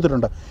കൃത്യമായിട്ട്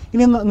കൊടുത്തിട്ടുണ്ട്.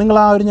 ഇനി നിങ്ങൾ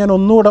ആ ഒരു ഞാൻ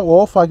ഒന്നുകൂടെ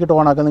ഓഫ് ആക്കിയിട്ട്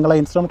ഓണാക്കുക. നിങ്ങൾ ആ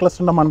ഇൻസ്ട്രുമെൻറ്റ്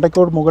ക്ലസ്റ്ററിൻ്റെ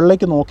മണ്ടയ്ക്കോട്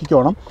മുകളിലേക്ക്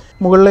നോക്കിക്കോണം.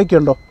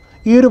 മുകളിലേക്കുണ്ടോ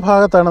ഈ ഒരു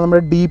ഭാഗത്താണ്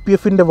നമ്മുടെ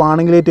DPFൻ്റെ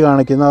വാർണിംഗ് ലൈറ്റ്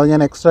കാണിക്കുന്നത്. അത്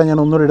ഞാൻ എക്സ്ട്രാ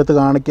ഒന്നുകൂടെ എടുത്ത്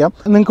കാണിക്കാം.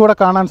 നിങ്ങൾക്ക് ഇവിടെ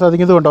കാണാൻ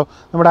സാധിക്കുന്നതുകൊണ്ടോ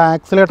നമ്മുടെ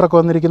ആക്സിലേറ്ററൊക്കെ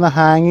വന്നിരിക്കുന്ന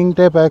ഹാങ്ങിങ്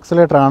ടൈപ്പ്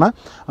ആക്സിലേറ്ററാണ്.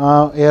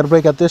 എയർ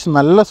ബ്രേക്ക് അത്യാവശ്യം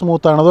നല്ല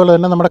സ്മൂത്താണ്. അതുപോലെ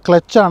തന്നെ നമ്മുടെ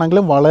ക്ലച്ച്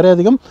ആണെങ്കിലും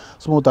വളരെയധികം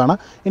സ്മൂത്താണ്.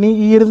 ഇനി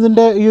ഈ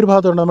ഒരു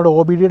ഭാഗത്തുണ്ട് നമ്മുടെ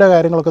OBDയുടെ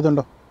കാര്യങ്ങളൊക്കെ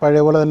ഇതുണ്ടോ,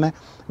 പഴയ പോലെ തന്നെ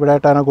ഇവിടെ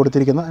ആയിട്ടാണ്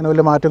കൊടുത്തിരിക്കുന്നത്. അതിന്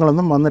വലിയ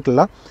മാറ്റങ്ങളൊന്നും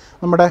വന്നിട്ടില്ല.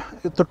 നമ്മുടെ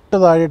തൊട്ട്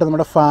താഴെയായിട്ട്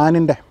നമ്മുടെ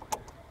ഫാനിൻ്റെ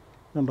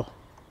ഉണ്ടോ,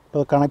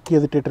 അപ്പോൾ കണക്ട്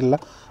ചെയ്തിട്ടിട്ടില്ല.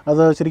 അത്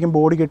ശരിക്കും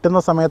ബോഡി കിട്ടുന്ന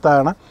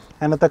സമയത്താണ്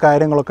അതിനകത്തെ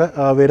കാര്യങ്ങളൊക്കെ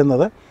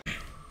വരുന്നത്.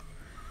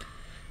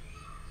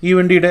 ഈ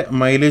വണ്ടിയുടെ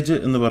മൈലേജ്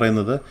എന്ന്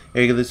പറയുന്നത്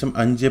ഏകദേശം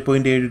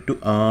 5.7 to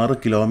 6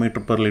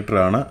 km/L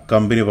ആണ്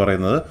കമ്പനി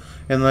പറയുന്നത്.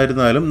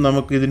 എന്നിരുന്നാലും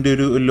നമുക്ക് ഇതിൻ്റെ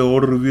ഒരു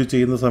ലോഡ് റിവ്യൂ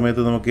ചെയ്യുന്ന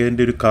സമയത്ത് നമുക്ക്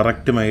ഇതിൻ്റെ ഒരു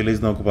കറക്റ്റ്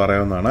മൈലേജ് നമുക്ക്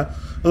പറയാവുന്നതാണ്.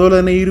 അതുപോലെ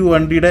തന്നെ ഈ ഒരു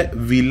വണ്ടിയുടെ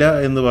വില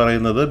എന്ന്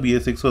പറയുന്നത്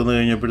BS6 വന്നു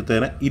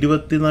കഴിഞ്ഞപ്പോഴത്തേന്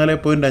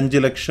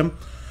 24.5 ലക്ഷം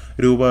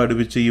രൂപ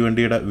അടുപ്പിച്ച് ഈ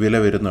വണ്ടിയുടെ വില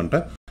വരുന്നുണ്ട്.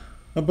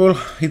 അപ്പോൾ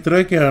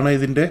ഇത്രയൊക്കെയാണ്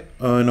ഇതിൻ്റെ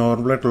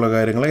നോർമലായിട്ടുള്ള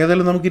കാര്യങ്ങൾ.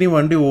 ഏതായാലും നമുക്കിനി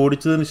വണ്ടി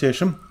ഓടിച്ചതിന്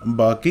ശേഷം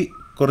ബാക്കി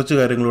കുറച്ച്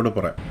കാര്യങ്ങളൂടെ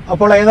പറയാം.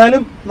 അപ്പോൾ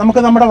ഏതായാലും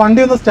നമുക്ക് നമ്മുടെ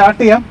വണ്ടി ഒന്ന് സ്റ്റാർട്ട്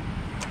ചെയ്യാം.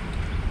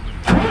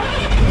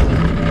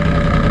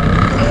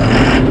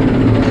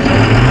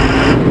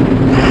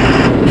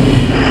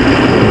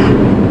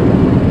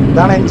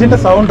 ഇതാണ് എൻജിൻ്റെ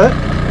സൗണ്ട്.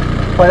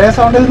 പഴയ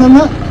സൗണ്ടിൽ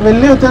നിന്ന്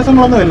വലിയ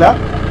വ്യത്യാസങ്ങളൊന്നുമില്ല.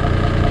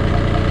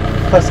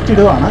 ഫസ്റ്റ്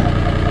ഇടുവാണ്.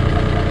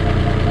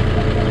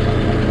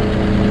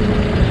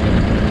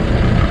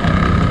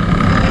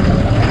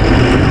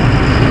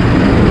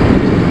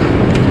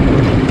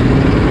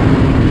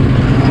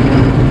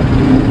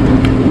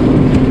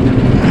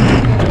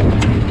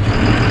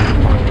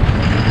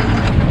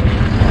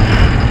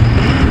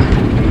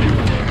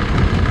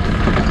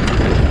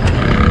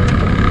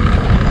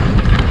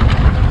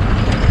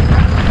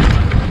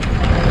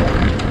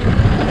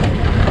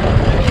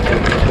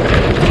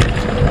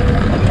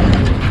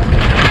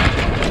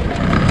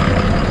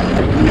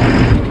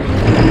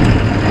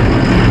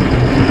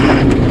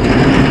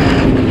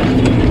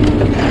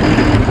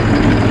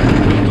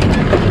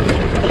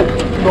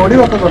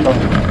 ഒടിവൊക്കെ കൊണ്ടോ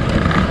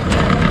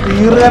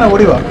തീർക്കാൻ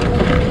ഒടിവാ.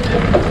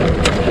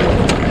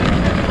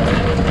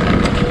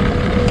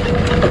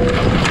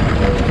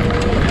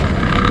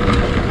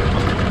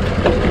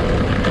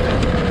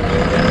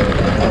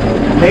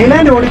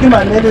 ലൈലാൻഡ് ഓടിക്കുമ്പോൾ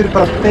അതിൻ്റെ ഒരു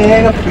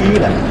പ്രത്യേക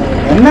ഫീലാണ്.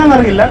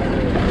 എന്നാന്നറിയില്ല,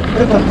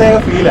 ഒരു പ്രത്യേക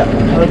ഫീലാണ്.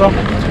 അതിപ്പം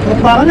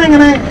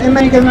പറഞ്ഞെങ്ങനെ എന്ന്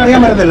എനിക്കൊന്നും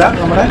അറിയാൻ പറ്റത്തില്ല.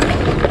 നമ്മുടെ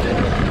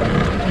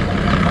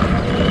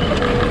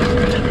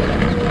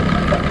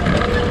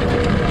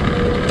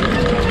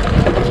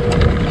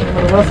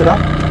റിവേഴ്സിടാം.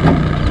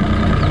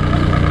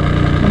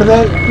 ഇത്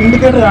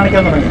ഇൻഡിക്കേറ്റർ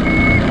കാണിക്കാൻ തുടങ്ങി.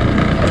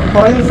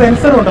 പുറകിൽ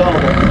സെൻസറുണ്ട്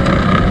നമുക്ക്.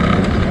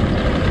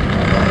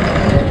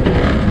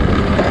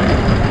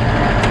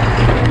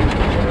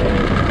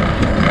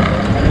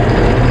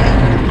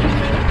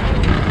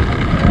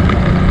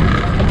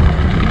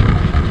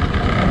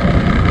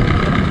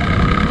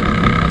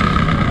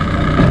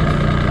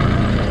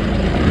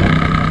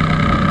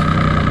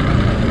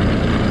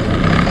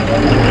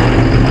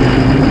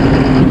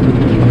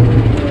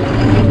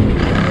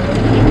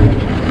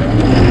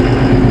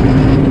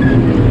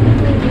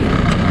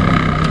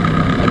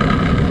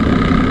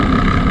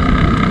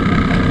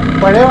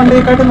 പഴയ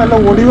വണ്ടിയെക്കാട്ടും നല്ല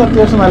ഒടിവ്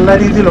അത്യാവശ്യം നല്ല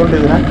രീതിയിലുണ്ട്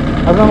ഇതിന്.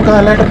 അത് നമുക്ക്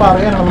നല്ലതായിട്ട്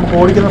പറയാനാണ് നമുക്ക്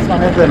ഓടിക്കുന്ന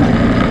സമയത്ത് തന്നെ.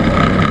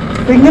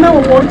 അപ്പം ഇങ്ങനെ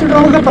ഓടിച്ചിട്ട്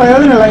നമുക്ക്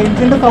പ്രയോജനമില്ല.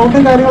 എഞ്ചിൻ്റെ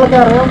സൗണ്ടും കാര്യങ്ങളൊക്കെ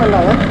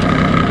അറിയാമെന്നല്ലാതെ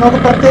നമുക്ക്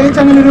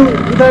പ്രത്യേകിച്ച് അങ്ങനെ ഒരു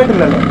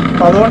ഇതായിട്ടില്ലല്ലോ.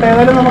 അപ്പോൾ അതുകൊണ്ട്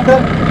ഏതായാലും നമുക്ക്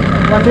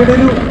വണ്ടിയുടെ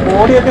ഒരു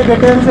ബോഡിയൊക്കെ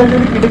കെട്ടിയതനുസരിച്ച്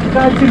ഒരു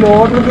കിടക്കാഴ്ച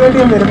ലോഡ് റിവേറ്റ്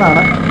ചെയ്യാൻ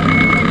വരുന്നതാണ്.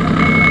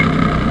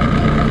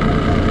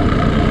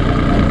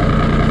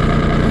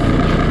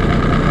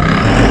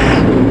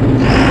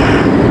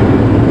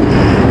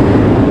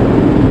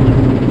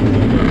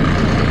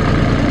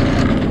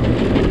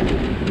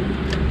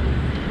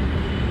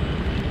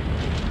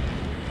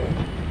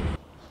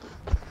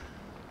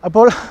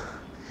 അപ്പോൾ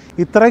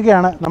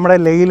ഇത്രയൊക്കെയാണ് നമ്മുടെ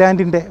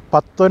ലെയ്ലാൻഡിൻ്റെ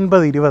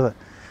 1920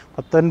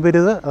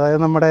 അതായത്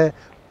നമ്മുടെ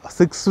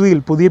 6 വീൽ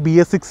പുതിയ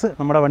BS6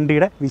 നമ്മുടെ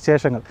വണ്ടിയുടെ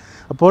വിശേഷങ്ങൾ.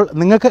 അപ്പോൾ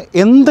നിങ്ങൾക്ക്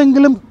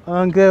എന്തെങ്കിലും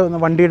നിങ്ങൾക്ക്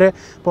വണ്ടിയുടെ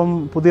ഇപ്പം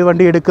പുതിയ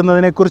വണ്ടി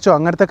എടുക്കുന്നതിനെക്കുറിച്ചോ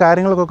അങ്ങനത്തെ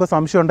കാര്യങ്ങൾക്കൊക്കെ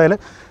സംശയം ഉണ്ടെങ്കിൽ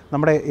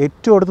നമ്മുടെ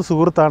ഏറ്റവും അടുത്ത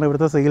സുഹൃത്താണ്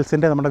ഇവിടുത്തെ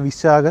സെയിൽസിൻ്റെ നമ്മുടെ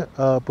വിശാഖ്.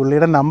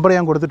 പുള്ളിയുടെ നമ്പർ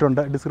ഞാൻ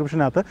കൊടുത്തിട്ടുണ്ട്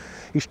ഡിസ്ക്രിപ്ഷനകത്ത്.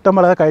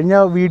 ഇഷ്ടംപോലെ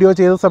കഴിഞ്ഞ വീഡിയോ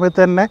ചെയ്ത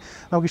സമയത്ത് തന്നെ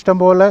നമുക്ക്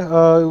ഇഷ്ടംപോലെ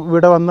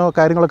ഇവിടെ വന്ന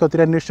കാര്യങ്ങളൊക്കെ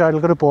ഒത്തിരി അന്വേഷിച്ച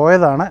ആൾക്കാർ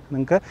പോയതാണ്.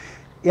 നിങ്ങൾക്ക്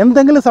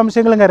എന്തെങ്കിലും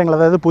സംശയങ്ങളും കാര്യങ്ങളും,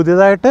 അതായത്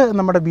പുതിയതായിട്ട്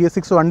നമ്മുടെ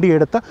BS6 വണ്ടി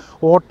എടുത്ത്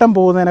ഓട്ടം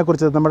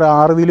പോകുന്നതിനെക്കുറിച്ച്, നമ്മുടെ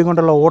 6 വീലും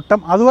കൊണ്ടുള്ള ഓട്ടം,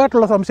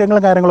 അതുമായിട്ടുള്ള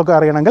സംശയങ്ങളും കാര്യങ്ങളൊക്കെ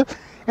അറിയണമെങ്കിൽ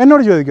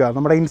എന്നോട് ചോദിക്കുക.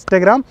 നമ്മുടെ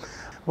ഇൻസ്റ്റഗ്രാം.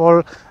 അപ്പോൾ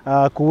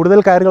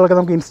കൂടുതൽ കാര്യങ്ങളൊക്കെ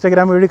നമുക്ക്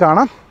ഇൻസ്റ്റഗ്രാം വഴി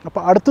കാണാം.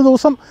 അപ്പോൾ അടുത്ത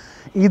ദിവസം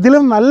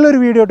ഇതിലും നല്ലൊരു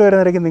വീഡിയോ ആയിട്ട്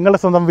വരുന്നതായിരിക്കും.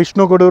 നിങ്ങളുടെ സ്വന്തം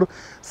Vishnu Kodoor,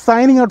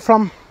 signing out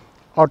from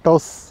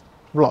autos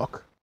vlog.